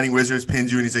you a shining wizards,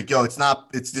 pins you, and he's like, "Yo, this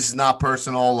is not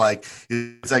personal. Like,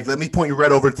 it's like, let me point you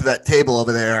right over to that table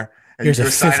over there, and Here's you a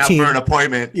go sign up 15 for an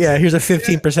appointment." Yeah, here's a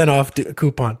 15% off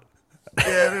coupon.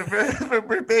 Yeah, for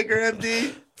Britt Baker,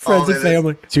 MD. Friends and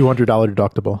family. $200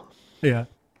 deductible. Yeah.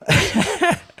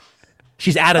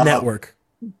 She's at a network,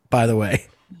 by the way.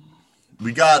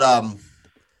 We got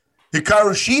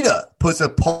Hikaru Shida puts a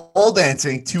pole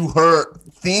dancing to her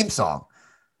theme song,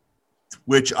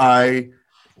 which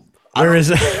Where is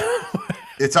it?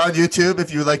 It's on YouTube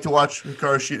if you would like to watch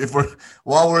Hikaru Shida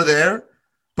while we're there.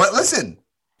 But listen,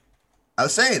 I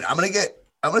was saying I'm gonna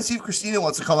see if Christina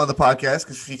wants to come on the podcast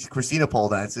because Christina pole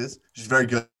dances. She's very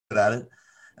good at it,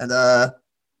 and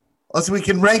let's see, we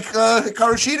can rank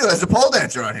Hikaru Shida as a pole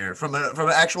dancer on here from an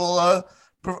actual.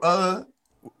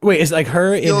 Wait, is like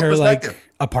her in her like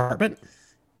apartment?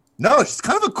 No, it's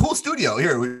kind of a cool studio.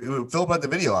 Here, Philip had the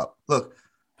video up. Look.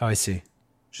 Oh, I see.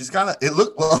 She's it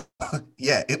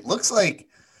looks like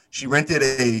she rented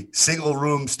a single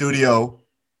room studio.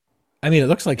 I mean, it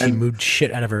looks like she moved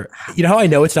shit out of her. You know how I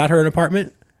know it's not her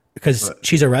apartment? Because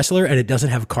she's a wrestler and it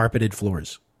doesn't have carpeted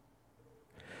floors.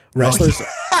 Wrestlers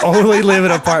only live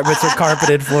in apartments with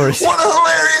carpeted floors. What a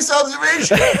hilarious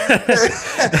observation.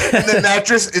 And the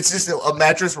mattress, it's just a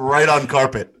mattress right on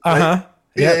carpet. Right?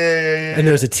 Yeah. And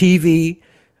there's a TV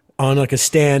on like a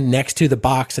stand next to the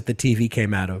box that the TV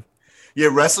came out of. Yeah,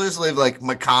 wrestlers live like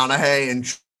McConaughey in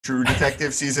True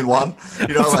Detective season 1.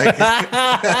 You know, like.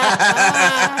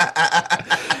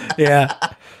 Yeah.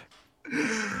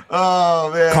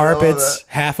 Oh, man. Carpets,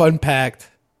 half unpacked.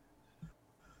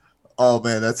 Oh,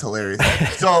 man, that's hilarious.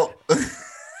 So,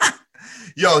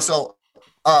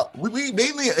 we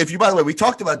mainly, by the way, we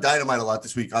talked about Dynamite a lot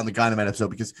this week on the Dynamite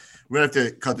episode because we're going to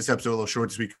have to cut this episode a little short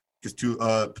this week. Because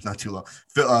not too long.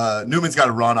 Newman's got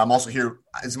to run. I'm also here.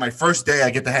 It's my first day. I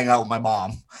get to hang out with my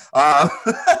mom,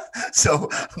 so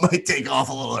I might take off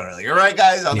a little early. All right,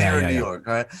 guys. I'm here in New York.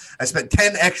 All right. I spent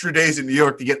 10 extra days in New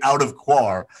York to get out of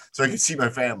Quar so I can see my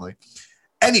family.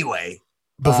 Anyway,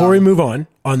 before we move on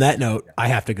that note, I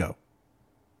have to go.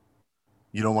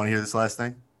 You don't want to hear this last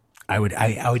thing?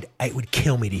 It would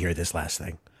kill me to hear this last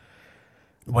thing.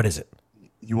 What is it?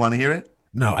 You want to hear it?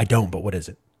 No, I don't. But what is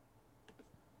it?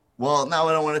 Well, now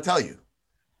I don't want to tell you.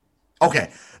 Okay,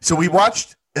 so we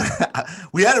watched.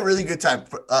 We had a really good time.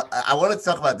 I wanted to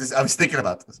talk about this. I was thinking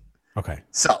about this. Okay.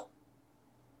 So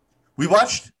we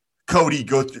watched Cody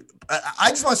go through. I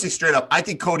just want to say straight up, I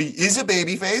think Cody is a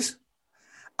babyface.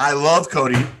 I love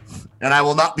Cody, and I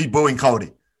will not be booing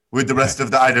Cody with the rest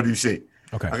of the IWC.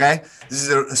 Okay. This is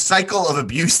a cycle of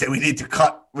abuse that we need to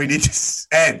cut. We need to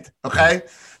end. Okay.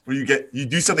 Where you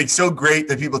do something so great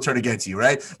that people turn against you,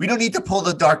 right? We don't need to pull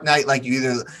the Dark Knight like you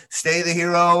either stay the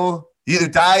hero, you either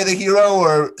die the hero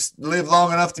or live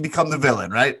long enough to become the villain,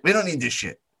 right? We don't need this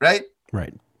shit, right?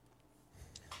 Right.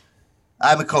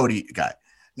 I'm a Cody guy.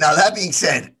 Now, that being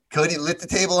said, Cody lit the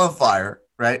table on fire,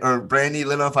 right? Or Brandy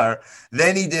lit it on fire.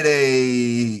 Then he did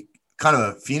a kind of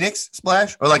a Phoenix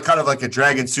splash or like kind of like a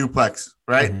dragon suplex,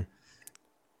 right?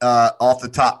 Mm-hmm. Off the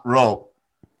top rope.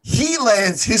 He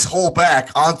lands his whole back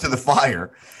onto the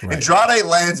fire. Right. Andrade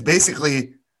lands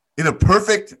basically in a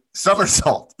perfect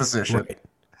somersault position. Right.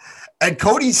 And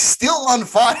Cody's still on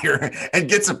fire and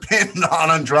gets a pin on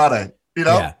Andrade, you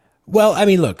know? Yeah. Well, I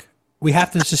mean, look, we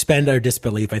have to suspend our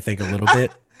disbelief, I think, a little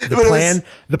bit.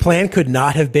 The plan could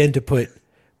not have been to put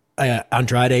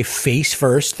Andrade face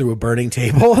first through a burning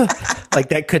table. Like,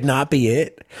 that could not be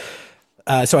it.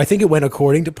 So I think it went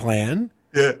according to plan.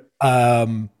 Yeah.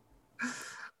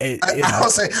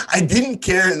 I'll say I didn't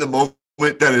care in the moment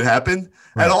that it happened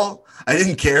at all. I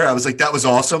didn't care. I was like, that was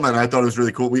awesome, and I thought it was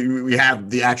really cool. We have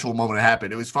the actual moment it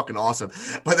happened. It was fucking awesome.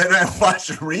 But then I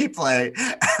watched a replay,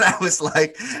 and I was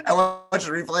like,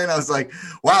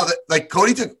 wow, like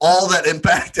Cody took all that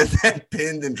impact and then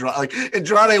pinned Andrade. Like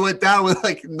Andrade went down with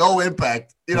like no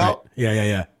impact, you know?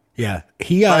 Right. Yeah.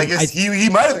 I guess he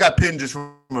might have got pinned just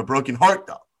from a broken heart,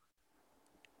 though.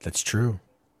 That's true.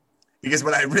 Because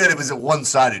when I read it was a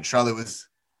one-sided. Charlotte was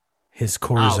his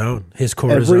cortisone. His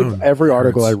cortisone. Every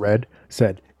article I read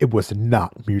said it was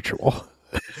not mutual.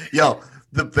 Yo,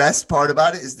 the best part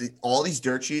about it is all these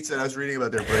dirt sheets that I was reading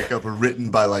about their breakup were written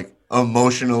by like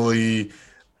emotionally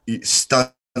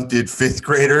stunned did fifth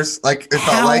graders. Like it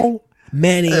felt like How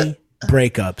many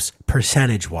breakups,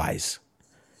 percentage-wise,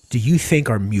 do you think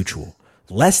are mutual?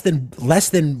 Less than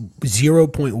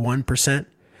 0.1%?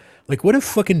 Like, what a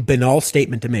fucking banal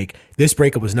statement to make. This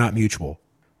breakup was not mutual.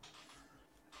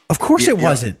 Of course it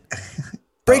wasn't.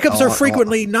 Breakups are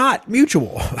frequently not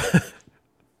mutual.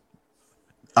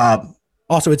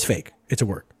 Also, it's fake. It's a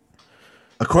work.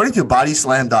 According to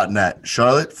bodyslam.net,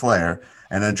 Charlotte Flair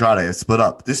and Andrade have split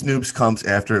up. This news comes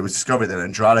after it was discovered that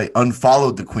Andrade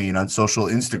unfollowed the Queen on social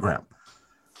Instagram.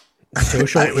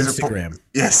 Social Instagram.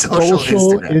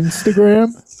 Social Instagram.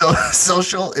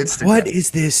 Social Instagram. What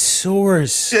is this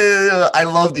source? I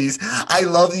love these. I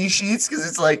love these sheets because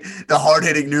it's like the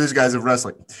hard-hitting news guys of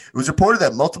wrestling. It was reported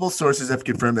that multiple sources have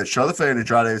confirmed that Charlotte Flair and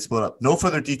Andrade have split up. No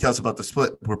further details about the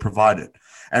split were provided.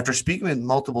 After speaking with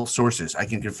multiple sources, I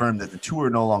can confirm that the two are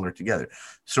no longer together.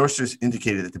 Sources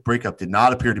indicated that the breakup did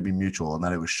not appear to be mutual and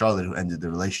that it was Charlotte who ended the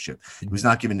relationship. It was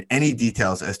not given any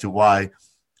details as to why.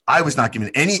 I was not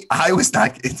given any.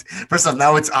 First off,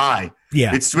 now it's I.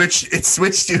 Yeah. It switched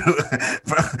to.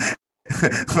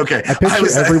 Okay. I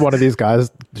picture every one of these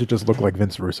guys to just look like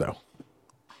Vince Russo.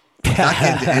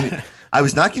 I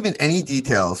was not given any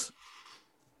details.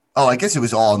 Oh, I guess it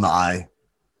was all in the I.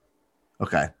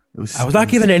 Okay. I was not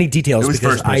given any details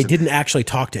because I didn't actually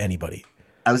talk to anybody.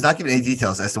 I was not given any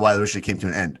details as to why the relationship came to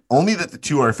an end. Only that the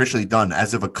two are officially done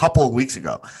as of a couple of weeks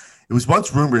ago. It was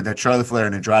once rumored that Charlotte Flair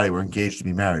and Andrade were engaged to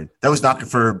be married. That was not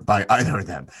confirmed by either of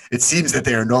them. It seems that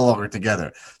they are no longer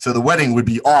together. So the wedding would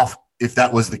be off if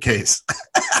that was the case.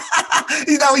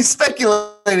 He's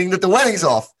speculating that the wedding's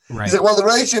off. Right. He's like, well, the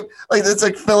relationship, like that's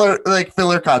like filler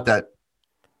content.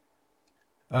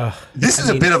 This is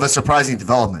a bit of a surprising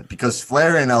development because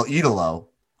Flair and El Idolo,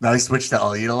 now he switched to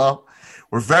El Idolo,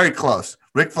 were very close.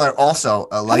 Ric Flair also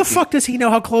how the fuck does he know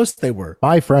how close they were?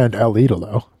 My friend El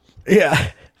Idolo.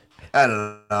 Yeah. I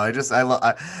don't know.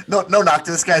 No knock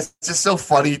to this guy. It's just so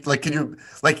funny. Like,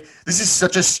 this is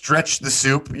such a stretch the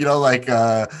soup, like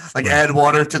add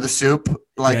water to the soup.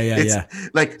 Like,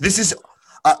 like this is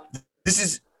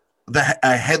the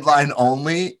headline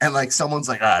only. And like, someone's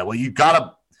like, all right, well, you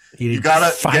gotta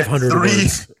 500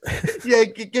 words. Yeah.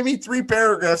 Give me 3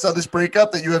 paragraphs on this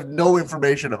breakup that you have no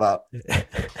information about. I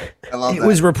love that. It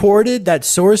was reported that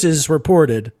sources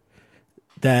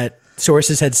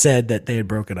had said that they had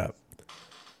broken up.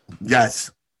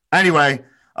 Yes. Anyway,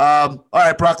 all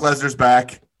right, Brock Lesnar's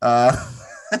back.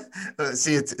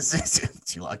 See,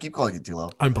 Tulo. I keep calling it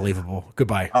Tulo. Unbelievable.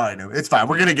 Goodbye. All right, no, it's fine.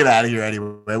 We're gonna get out of here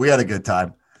anyway. We had a good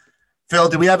time. Phil,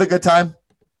 did we have a good time?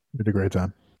 We had a great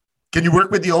time. Can you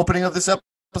work with the opening of this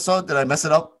episode? Did I mess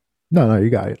it up? No, you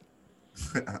got it.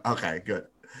 Okay, good.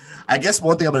 I guess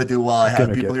one thing I'm gonna do while I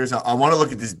have people here is I want to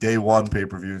look at this day one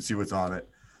pay-per-view and see what's on it,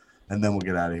 and then we'll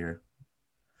get out of here.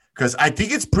 Because I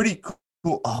think it's pretty cool.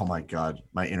 Oh my god,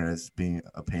 my internet is being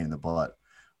a pain in the butt.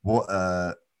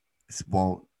 Well,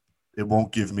 it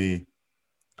won't give me.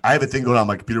 I have a thing going on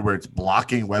my computer where it's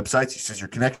blocking websites. It says your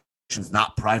connection's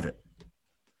not private.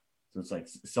 So it's like,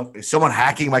 is someone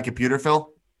hacking my computer,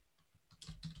 Phil?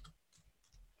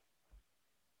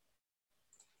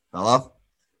 Hello?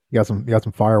 You got some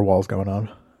firewalls going on.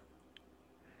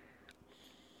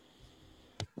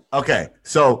 Okay,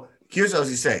 so here's what I was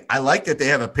going to say. I like that they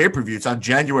have a pay-per-view. It's on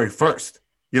January 1st,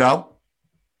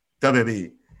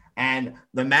 WWE. And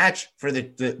the match for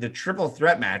the triple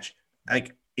threat match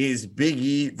is Big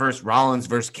E versus Rollins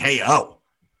versus KO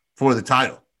for the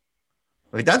title.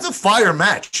 Like, that's a fire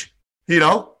match,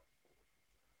 Yeah,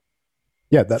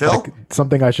 that's like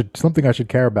something I should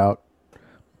care about,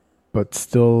 but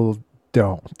still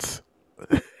don't.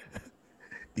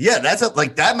 Yeah, that's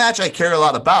that match I care a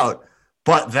lot about.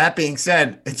 But that being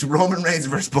said, it's Roman Reigns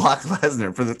versus Brock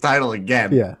Lesnar for the title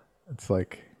again. Yeah, it's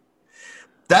like.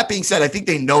 That being said, I think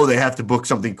they know they have to book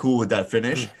something cool with that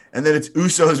finish, and then it's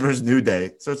Usos versus New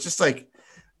Day. So it's just like,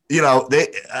 it's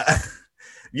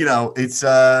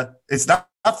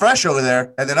not fresh over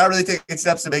there, and they're not really taking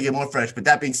steps to make it more fresh. But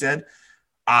that being said,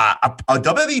 a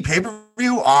WWE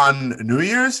pay-per-view on New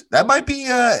Year's, that might be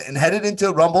headed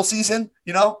into Rumble season.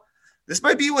 This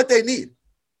might be what they need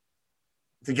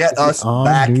to get us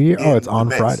back. It's on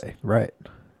Friday, right?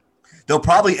 They'll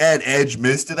probably add Edge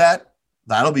Miz to that.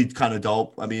 That'll be kind of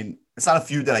dope. I mean, it's not a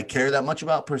feud that I care that much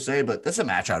about per se, but that's a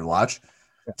match I'd watch.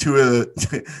 Two of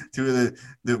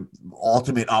the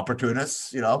ultimate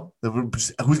opportunists, who's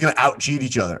going to out-cheat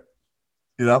each other,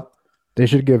 They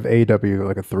should give AEW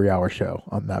like a 3-hour show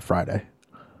on that Friday.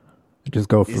 Just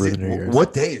go through the New Year's.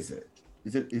 What day is it?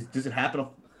 Does it happen?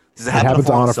 It happens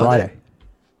on a Friday.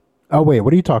 Oh wait,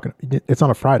 what are you talking? It's on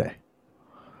a Friday.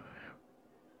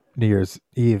 New Year's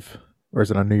Eve. Or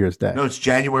is it on New Year's Day? No, it's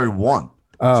January 1.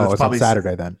 Oh, So it's on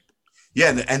Saturday then.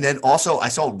 Yeah, and then also I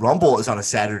saw Rumble is on a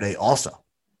Saturday also.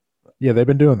 Yeah, they've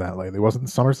been doing that lately. Wasn't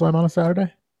SummerSlam on a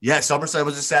Saturday? Yeah, SummerSlam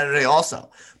was a Saturday also.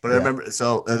 But I remember,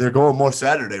 so they're going more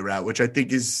Saturday route, which I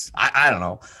think is, I don't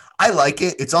know. I like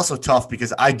it. It's also tough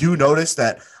because I do notice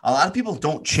that a lot of people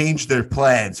don't change their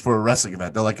plans for a wrestling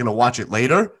event. They're like going to watch it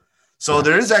later. So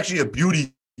there is actually a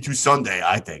beauty to Sunday,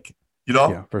 I think. You know?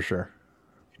 Yeah, for sure.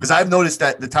 Because I've noticed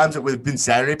that the times that we've been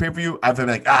Saturday pay-per-view, I've been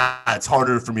like, it's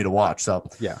harder for me to watch. So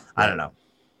yeah, I don't know.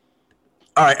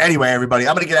 All right. Anyway, everybody,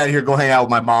 I'm going to get out of here, go hang out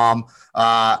with my mom.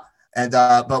 But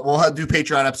we'll do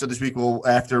Patreon episode this week. We'll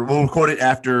record it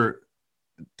after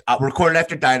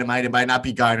Dynamite. It might not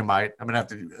be Dynamite. I'm going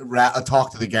to have to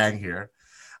talk to the gang here.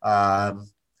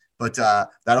 But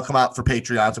that'll come out for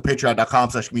Patreon. So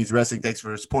patreon.com/Comedians Wrestling. Thanks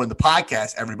for supporting the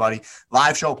podcast, everybody.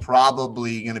 Live show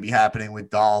probably going to be happening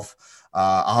with Dolph.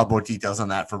 I'll have more details on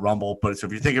that for Rumble. But so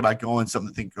if you're thinking about going, something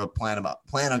to think of, plan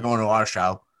on going to our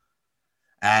show.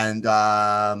 And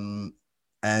I'm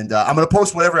going to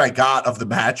post whatever I got of the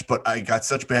match, but I got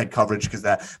such bad coverage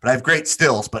but I have great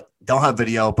stills, but don't have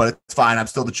video, but it's fine. I'm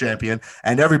still the champion.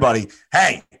 And everybody,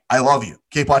 hey, I love you.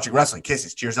 Keep watching wrestling.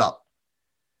 Kisses. Cheers up.